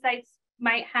some of these sites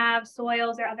might have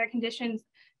soils or other conditions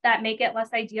that make it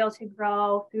less ideal to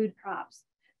grow food crops.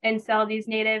 And so these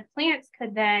native plants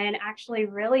could then actually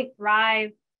really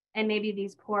thrive in maybe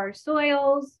these poor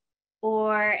soils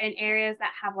or in areas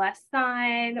that have less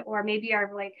sun, or maybe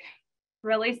are like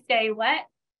really stay wet,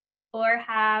 or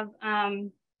have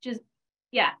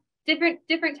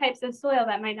different types of soil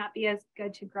that might not be as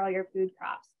good to grow your food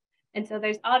crops. And so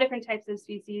there's all different types of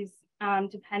species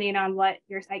depending on what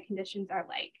your site conditions are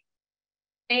like.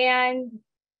 And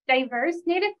diverse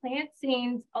native plant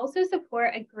scenes also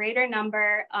support a greater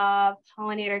number of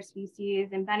pollinator species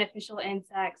and beneficial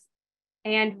insects.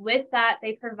 And with that,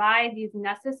 they provide these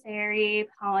necessary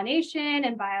pollination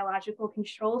and biological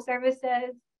control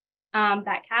services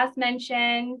that Kass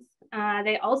mentioned.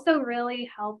 They also really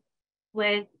help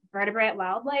with vertebrate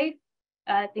wildlife.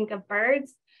 Think of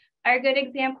birds are a good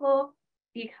example,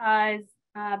 because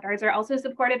birds are also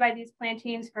supported by these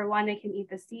plantings. For one, they can eat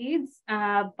the seeds,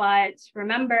 but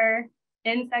remember,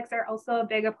 insects are also a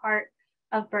big part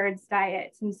of birds'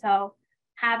 diets. And so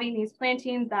having these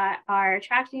plantings that are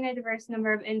attracting a diverse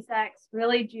number of insects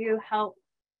really do help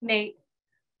make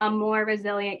a more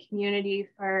resilient community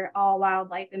for all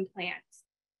wildlife and plants.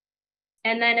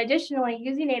 And then additionally,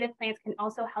 using native plants can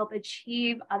also help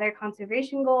achieve other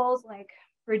conservation goals like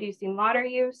reducing water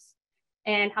use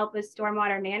and help with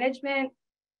stormwater management,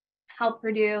 help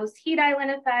reduce heat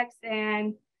island effects,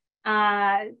 and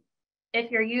if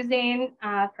you're using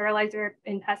fertilizer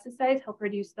and pesticides, help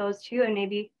reduce those too, and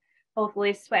maybe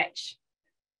hopefully switch.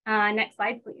 Next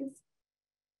slide, please.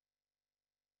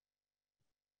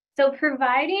 So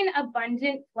providing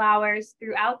abundant flowers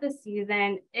throughout the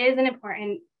season is an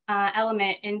important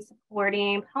element in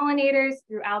supporting pollinators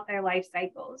throughout their life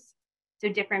cycles. So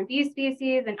different bee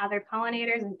species and other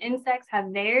pollinators and insects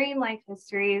have varying life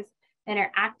histories and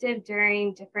are active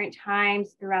during different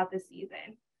times throughout the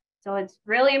season. So it's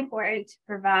really important to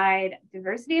provide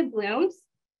diversity of blooms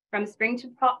from spring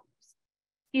to fall,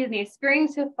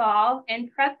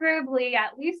 and preferably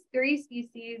at least 3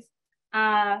 species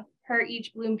per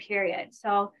each bloom period.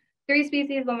 So 3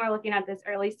 species when we're looking at this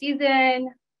early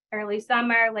season, early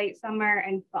summer, late summer,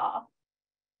 and fall.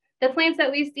 The plants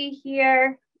that we see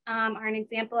here are an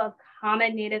example of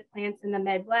common native plants in the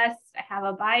Midwest. I have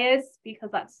a bias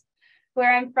because that's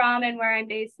where I'm from and where I'm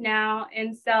based now.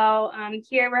 And so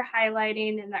here we're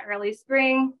highlighting in the early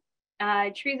spring,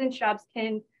 trees and shrubs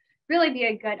can really be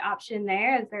a good option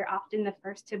there as they're often the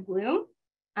first to bloom,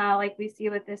 like we see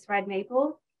with this red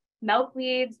maple.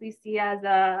 Milkweeds we see as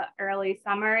a early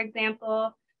summer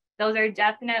example. Those are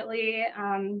definitely,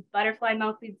 butterfly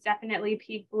milkweeds definitely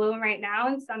peak bloom right now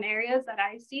in some areas that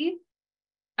I see.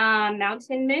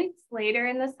 Mountain mints later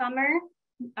in the summer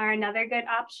are another good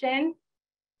option.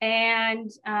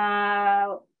 And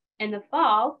in the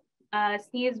fall,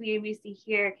 sneezeweed we see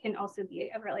here can also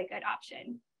be a really good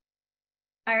option.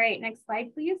 All right, next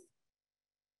slide, please.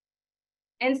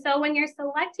 And so when you're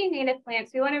selecting native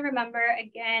plants, we want to remember,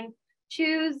 again,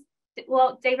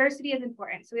 diversity is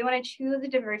important. So we want to choose a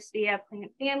diversity of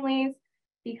plant families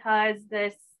because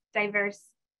this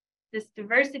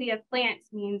diversity of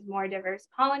plants means more diverse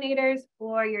pollinators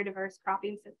for your diverse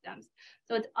cropping systems.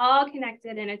 So it's all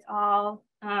connected and it's all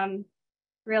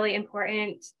really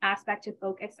important aspect to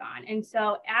focus on. And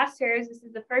so asters, this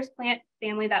is the first plant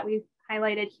family that we've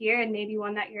highlighted here and maybe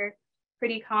one that you're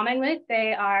pretty common with.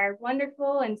 They are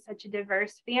wonderful and such a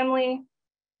diverse family.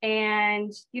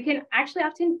 And you can actually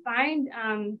often find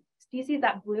species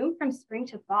that bloom from spring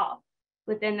to fall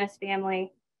within this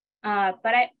family. But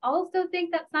I also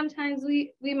think that sometimes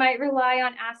we might rely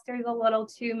on asters a little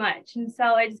too much. And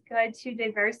so it's good to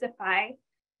diversify.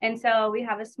 And so we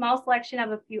have a small selection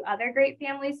of a few other great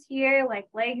families here, like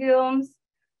legumes,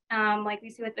 like we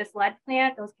see with this lead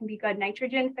plant. Those can be good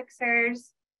nitrogen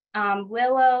fixers.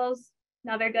 Willows,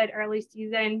 another good early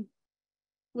season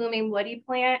blooming woody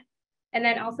plant. And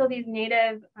then also these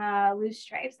native loose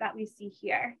stripes that we see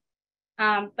here.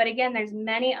 But again, there's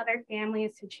many other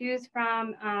families to choose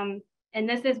from. And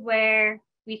this is where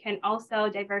we can also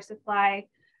diversify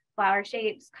flower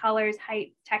shapes, colors,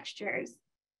 height, textures.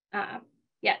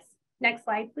 Yes, next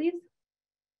slide, please.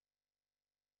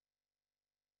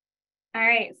 All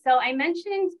right, so I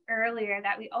mentioned earlier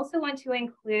that we also want to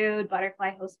include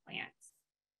butterfly host plants.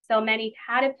 So many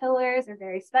caterpillars are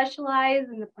very specialized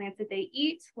in the plants that they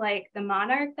eat, like the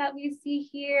monarch that we see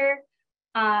here,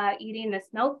 eating this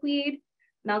milkweed.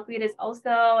 Milkweed is also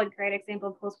a great example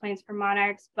of host plants for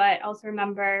monarchs, but also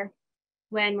remember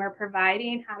when we're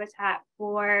providing habitat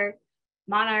for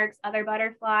monarchs, other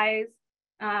butterflies,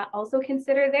 also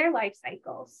consider their life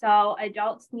cycle. So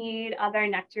adults need other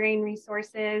nectarine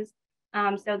resources.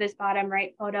 So this bottom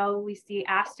right photo, we see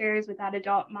asters with that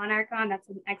adult monarch on. That's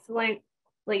an excellent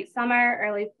late summer,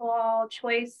 early fall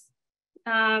choice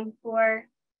for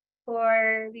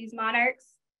these monarchs.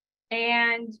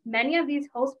 And many of these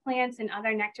host plants and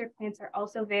other nectar plants are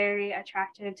also very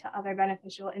attractive to other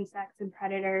beneficial insects and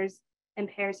predators and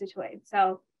parasitoids.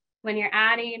 So when you're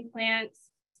adding plants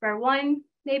for one,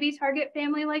 maybe target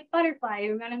family like butterfly,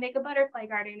 you're going to make a butterfly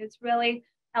garden. It's really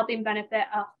helping benefit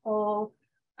a whole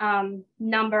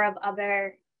number of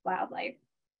other wildlife.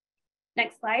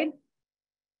 Next slide.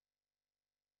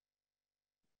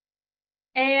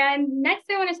 And next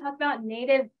I want to talk about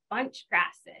native bunch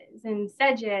grasses and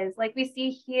sedges, like we see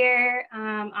here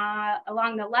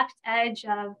along the left edge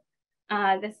of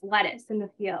this lettuce in the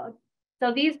field.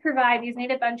 So these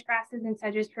native bunch grasses and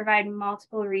sedges provide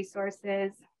multiple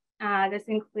resources. This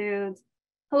includes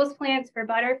host plants for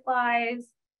butterflies,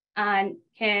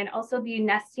 can also be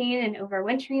nesting and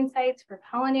overwintering sites for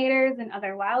pollinators and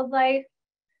other wildlife.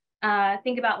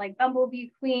 Think about like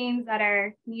bumblebee queens that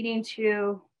are needing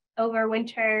to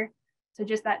overwinter. So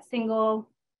just that single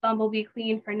bumblebee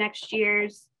queen for next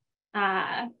year's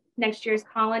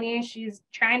colony. She's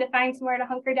trying to find somewhere to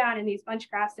hunker down, and these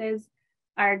bunch grasses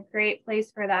are a great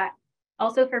place for that.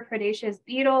 Also for predaceous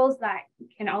beetles, that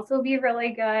can also be really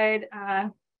good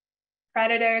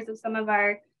predators of some of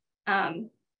our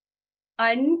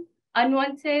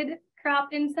unwanted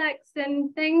crop insects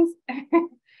and things.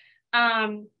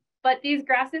 But these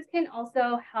grasses can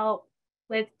also help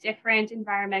with different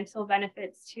environmental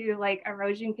benefits too, like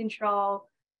erosion control,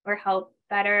 or help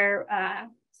better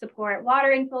support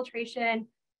water infiltration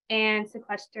and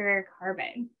sequester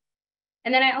carbon.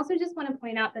 And then I also just want to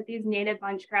point out that these native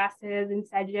bunch grasses and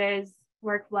sedges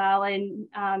work well in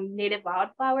native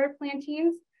wildflower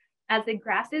plantings, as the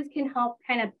grasses can help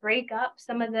kind of break up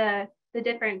some of the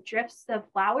different drifts of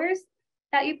flowers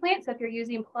that you plant. So if you're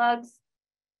using plugs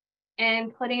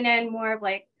and putting in more of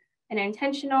like an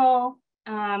intentional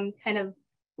kind of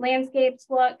landscapes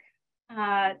look,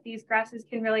 these grasses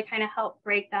can really kind of help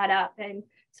break that up, and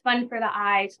it's fun for the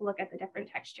eye to look at the different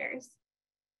textures.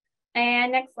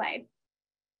 And next slide.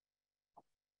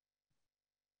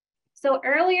 So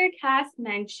earlier, Kass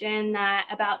mentioned that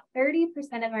about 30%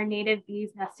 of our native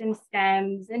bees nest in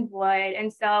stems and wood.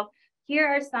 And so here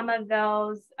are some of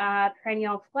those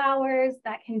perennial flowers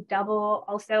that can double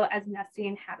also as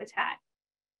nesting habitat.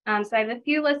 So I have a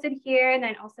few listed here, and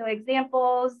then also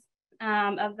examples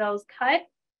of those cut.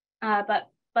 But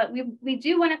we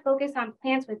do want to focus on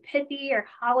plants with pithy or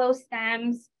hollow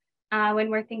stems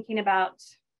when we're thinking about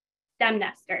stem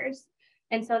nesters.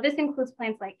 And so this includes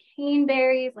plants like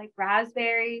caneberries, like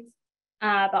raspberries,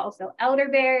 but also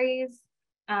elderberries,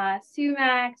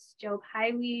 sumacs, Joe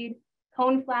pyeweed,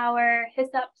 coneflower,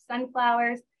 hyssop,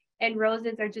 sunflowers, and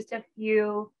roses are just a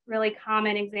few really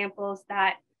common examples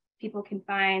that people can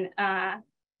find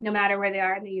no matter where they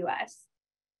are in the US.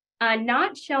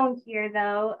 Not shown here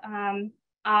though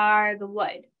are the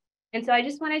wood. And so I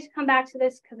just wanted to come back to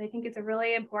this because I think it's a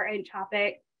really important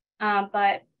topic,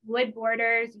 but wood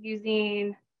borders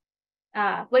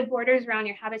around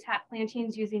your habitat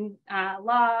plantings using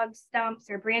logs,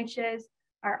 stumps, or branches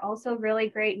are also really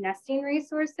great nesting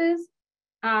resources.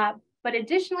 But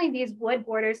additionally, these wood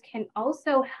borders can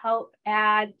also help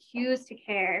add cues to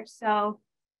care. So,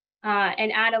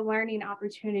 and add a learning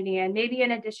opportunity. And maybe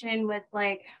in addition with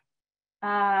like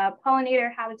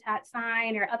pollinator habitat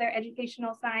sign or other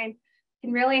educational sign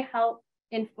can really help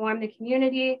inform the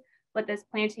community what this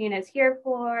planting is here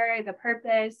for, the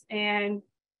purpose, and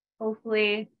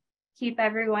hopefully keep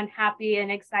everyone happy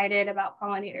and excited about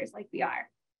pollinators like we are.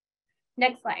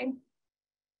 Next slide.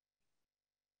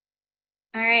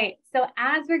 All right, so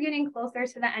as we're getting closer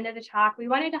to the end of the talk, we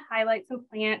wanted to highlight some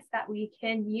plants that we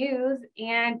can use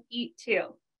and eat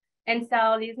too. And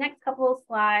so these next couple of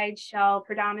slides show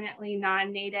predominantly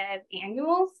non-native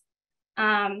annuals,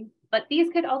 but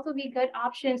these could also be good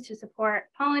options to support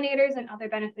pollinators and other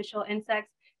beneficial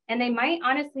insects. And they might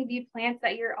honestly be plants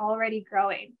that you're already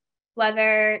growing,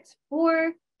 whether it's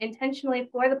intentionally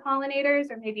for the pollinators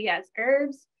or maybe as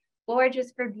herbs, or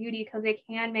just for beauty because they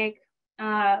can make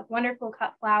wonderful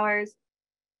cut flowers,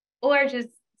 or just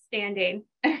standing,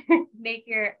 make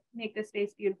the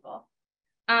space beautiful.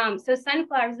 So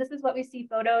sunflowers, this is what we see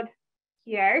photoed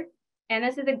here. And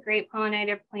this is a great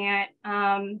pollinator plant.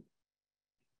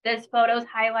 This photo is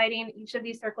highlighting, each of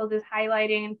these circles is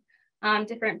highlighting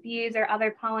different bees or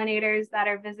other pollinators that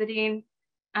are visiting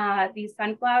these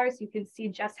sunflowers. You can see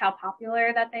just how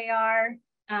popular that they are.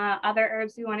 Other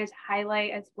herbs we wanted to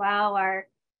highlight as well are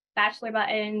bachelor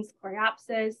buttons,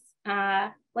 coreopsis,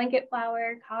 blanket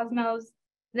flower, cosmos,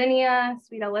 zinnia,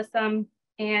 sweet alyssum,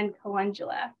 and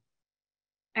calendula.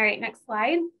 All right, next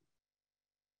slide.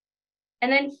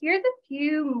 And then here's a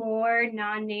few more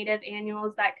non-native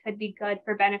annuals that could be good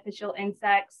for beneficial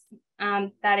insects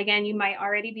that, again, you might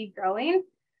already be growing.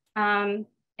 In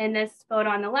this photo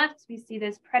on the left, we see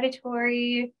this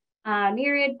predatory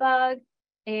myriad bug.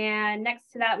 And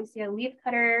next to that, we see a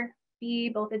leafcutter bee.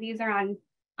 Both of these are on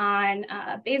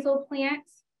basil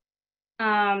plants.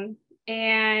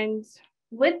 And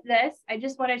with this, I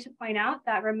just wanted to point out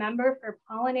that remember, for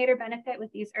pollinator benefit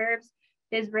with these herbs,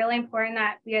 it is really important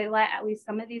that we let at least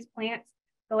some of these plants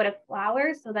go to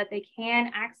flower so that they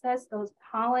can access those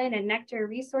pollen and nectar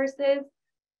resources.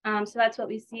 So that's what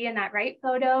we see in that right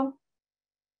photo.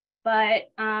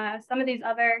 But some of these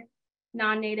other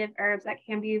non-native herbs that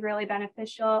can be really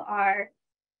beneficial are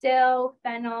dill,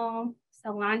 fennel,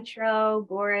 cilantro,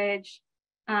 borage,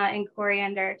 and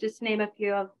coriander, just to name a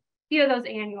few of those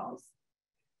annuals.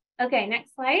 Okay,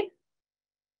 next slide.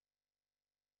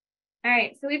 All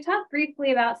right, so we've talked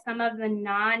briefly about some of the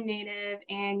non-native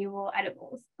annual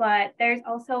edibles, but there's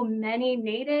also many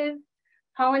native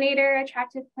pollinator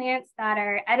attractive plants that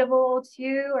are edible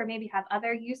too, or maybe have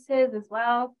other uses as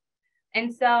well.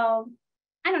 And so,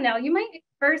 I don't know, you might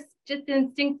first just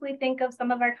instinctively think of some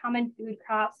of our common food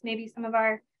crops, maybe some of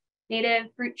our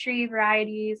native fruit tree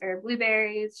varieties or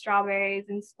blueberries, strawberries,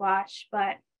 and squash,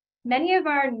 but many of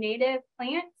our native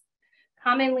plants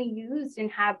commonly used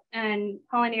in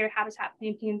pollinator habitat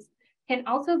plantings can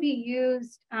also be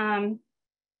used to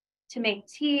make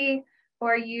tea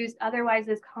or used otherwise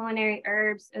as culinary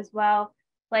herbs as well,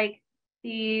 like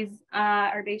these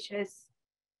herbaceous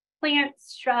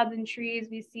plants, shrubs, and trees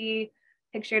we see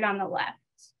pictured on the left.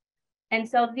 And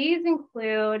so these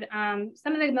include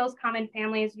some of the most common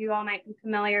families you all might be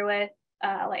familiar with,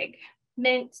 like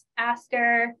mint,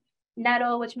 aster,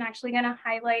 nettle, which I'm actually going to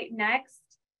highlight next.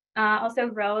 Also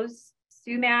rose,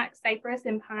 sumac, cypress,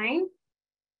 and pine.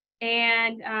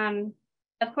 And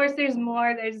of course, there's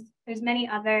more. There's many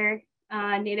other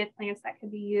native plants that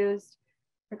could be used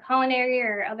for culinary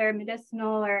or other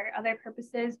medicinal or other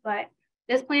purposes. But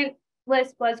this plant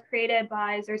list was created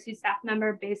by Xerces staff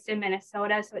member based in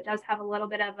Minnesota, so it does have a little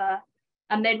bit of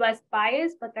a Midwest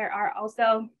bias, but there are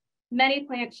also many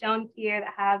plants shown here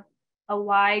that have a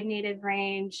wide native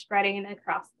range spreading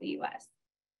across the US.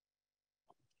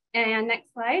 And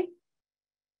next slide.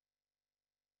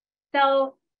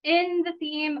 So in the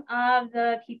theme of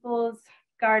the People's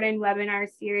Garden webinar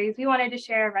series, we wanted to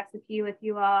share a recipe with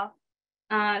you all.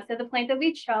 So the plant that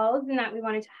we chose and that we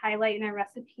wanted to highlight in our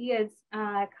recipe is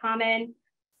common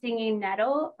stinging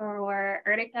nettle, or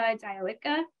Urtica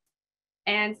dioica.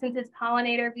 And since it's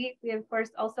Pollinator Week, we of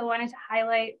course also wanted to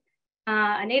highlight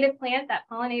a native plant that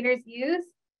pollinators use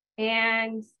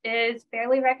and is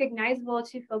fairly recognizable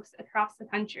to folks across the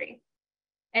country.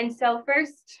 And so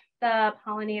first, the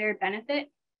pollinator benefit.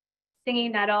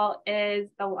 Stinging nettle is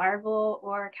the larval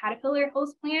or caterpillar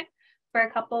host plant for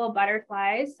a couple of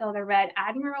butterflies. So the red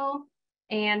admiral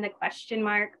and the question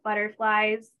mark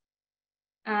butterflies.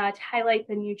 To highlight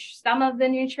some of the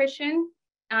nutrition,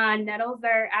 nettles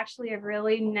are actually a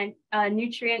really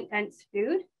nutrient-dense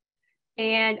food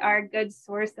and are a good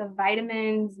source of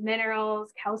vitamins,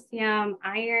 minerals, calcium,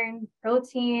 iron,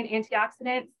 protein,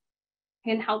 antioxidants,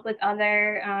 can help with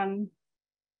other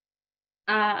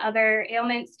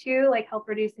ailments too, like help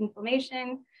reduce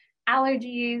inflammation,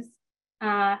 allergies,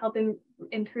 help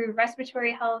improve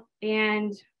respiratory health,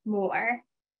 and more.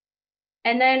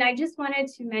 And then I just wanted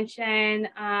to mention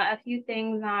a few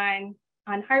things on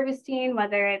harvesting,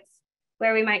 whether it's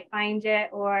where we might find it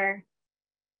or,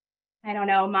 I don't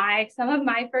know, some of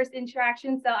my first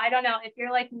interactions. So I don't know if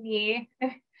you're like me,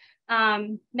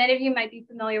 many of you might be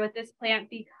familiar with this plant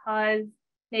because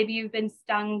maybe you've been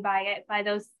stung by it, by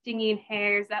those stinging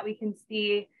hairs that we can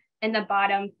see in the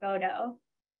bottom photo.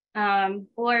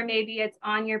 Or maybe it's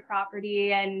on your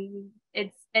property and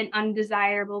it's an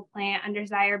undesirable plant,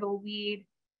 undesirable weed,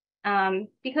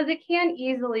 because it can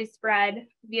easily spread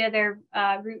via their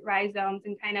root rhizomes,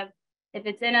 and kind of, if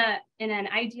it's in an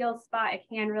ideal spot, it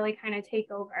can really kind of take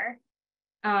over.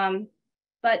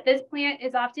 But this plant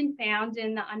is often found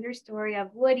in the understory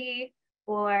of woody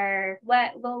or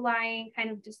wet, low-lying, kind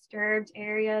of disturbed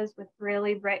areas with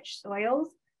really rich soils,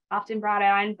 often brought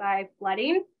on by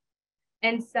flooding.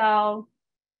 And so,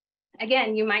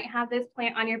 again, you might have this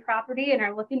plant on your property and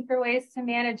are looking for ways to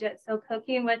manage it. So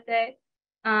cooking with it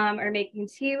or making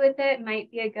tea with it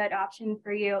might be a good option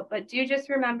for you. But do just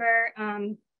remember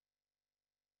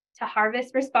to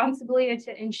harvest responsibly and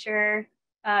to ensure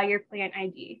your plant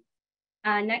ID.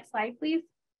 Next slide, please.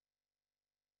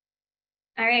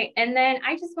 All right, and then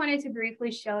I just wanted to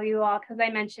briefly show you all, because I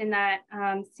mentioned that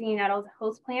stinging nettle is a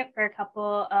host plant for a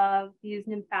couple of these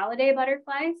Nymphalidae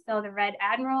butterflies. So the red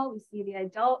admiral, we see the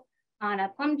adult on a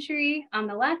plum tree on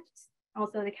the left,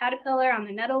 also the caterpillar on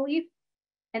the nettle leaf.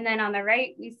 And then on the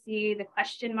right, we see the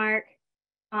question mark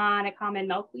on a common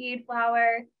milkweed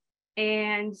flower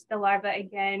and the larva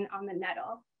again on the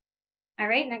nettle. All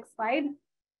right, next slide.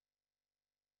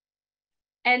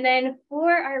 And then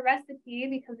for our recipe,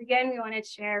 because again, we want to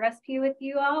share a recipe with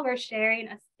you all, we're sharing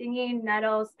a stinging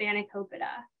nettle spanakopita.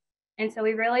 And so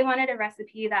we really wanted a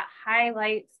recipe that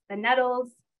highlights the nettles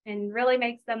and really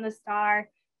makes them the star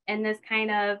in this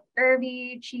kind of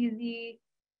herby, cheesy,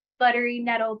 buttery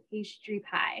nettle pastry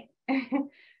pie.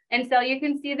 And so you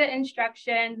can see the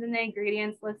instructions and the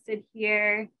ingredients listed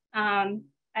here. I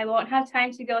won't have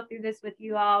time to go through this with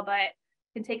you all, but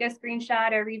you can take a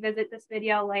screenshot or revisit this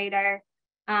video later.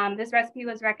 This recipe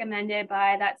was recommended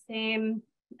by that same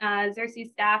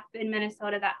Xerces staff in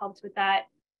Minnesota that helped with that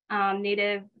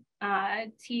native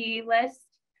tea list.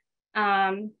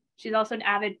 She's also an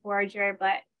avid forager,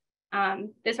 but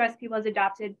this recipe was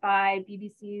adopted by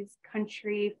BBC's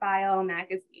Country File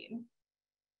magazine.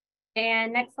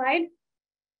 And next slide.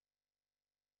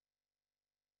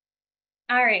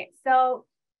 All right, so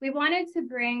we wanted to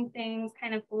bring things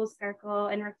kind of full circle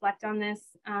and reflect on this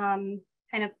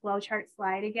kind of flowchart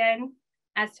slide again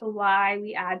as to why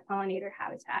we add pollinator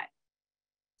habitat.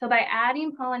 So by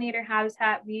adding pollinator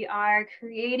habitat, we are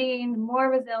creating more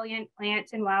resilient plant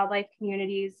and wildlife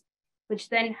communities, which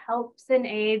then helps and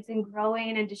aids in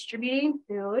growing and distributing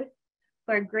food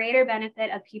for greater benefit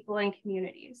of people and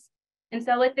communities. And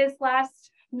so with this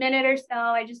last minute or so,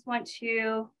 I just want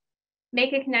to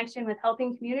make a connection with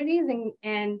helping communities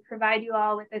and provide you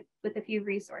all with a few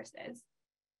resources.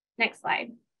 Next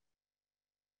slide.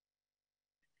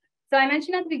 So I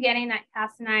mentioned at the beginning that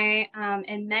Kass and I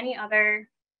and many other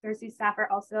Xerces staff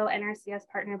are also NRCS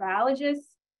partner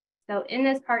biologists. So in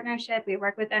this partnership, we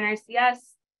work with NRCS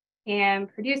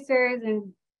and producers,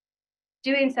 and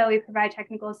doing so, we provide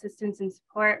technical assistance and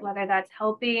support, whether that's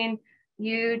helping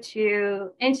you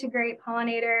to integrate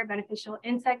pollinator beneficial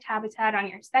insect habitat on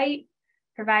your site,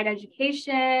 provide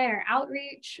education or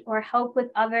outreach, or help with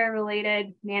other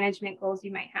related management goals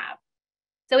you might have.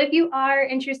 So if you are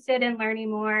interested in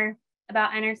learning more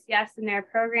about NRCS and their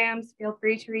programs, feel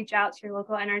free to reach out to your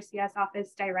local NRCS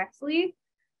office directly,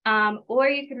 or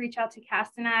you could reach out to Kass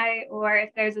and I, or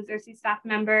if there's a Xerces staff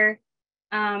member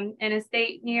in a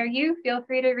state near you, feel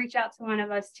free to reach out to one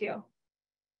of us too.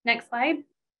 Next slide.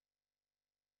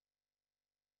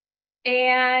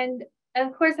 And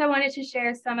of course, I wanted to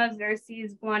share some of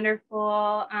Xerces'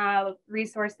 wonderful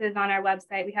resources on our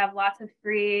website. We have lots of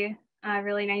free,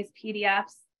 really nice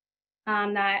PDFs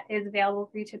that is available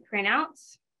for you to print out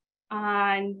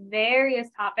on various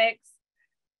topics,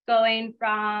 going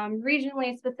from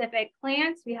regionally specific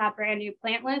plants. We have brand new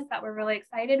plant lists that we're really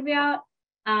excited about,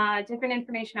 different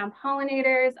information on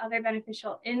pollinators, other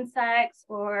beneficial insects,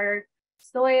 or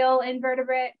soil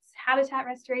invertebrates, habitat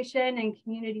restoration, and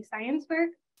community science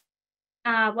work.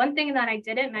 One thing that I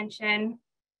didn't mention,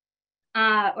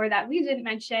 or that we didn't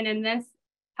mention in this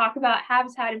talk about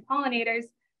habitat and pollinators,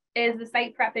 is the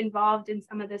site prep involved in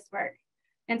some of this work.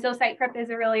 And so site prep is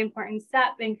a really important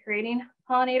step in creating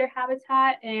pollinator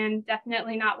habitat, and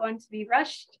definitely not one to be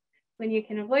rushed when you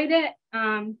can avoid it.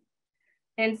 And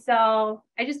so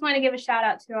I just want to give a shout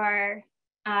out to our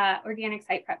organic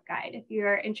site prep guide if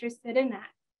you're interested in that.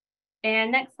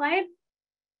 And next slide.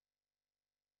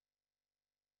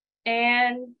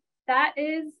 And that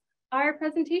is our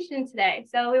presentation today.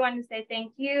 So we wanted to say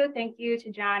thank you. Thank you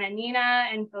to John and Nina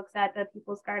and folks at the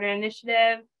People's Garden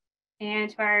Initiative, and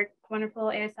to our wonderful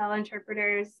ASL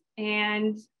interpreters.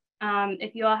 And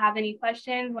if you all have any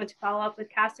questions, want to follow up with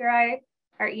Kass or I,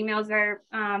 our emails are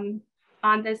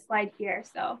on this slide here.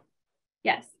 So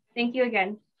yes, thank you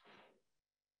again.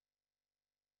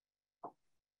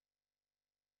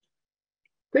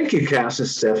 Thank you, Kass and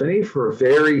Stefanie, for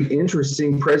very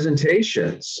interesting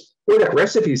presentations. Boy, that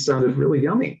recipe sounded really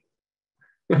yummy.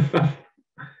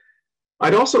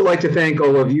 I'd also like to thank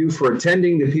all of you for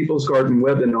attending the People's Garden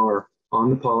webinar on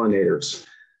the pollinators.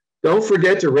 Don't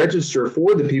forget to register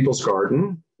for the People's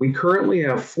Garden. We currently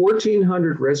have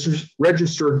 1,400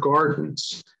 registered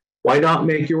gardens. Why not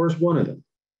make yours one of them?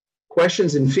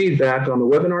 Questions and feedback on the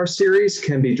webinar series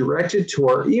can be directed to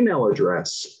our email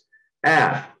address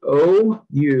at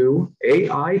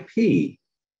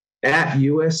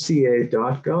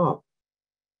ouaip@usda.gov.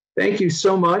 Thank you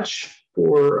so much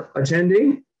for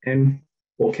attending, and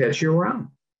we'll catch you around.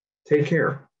 Take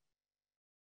care.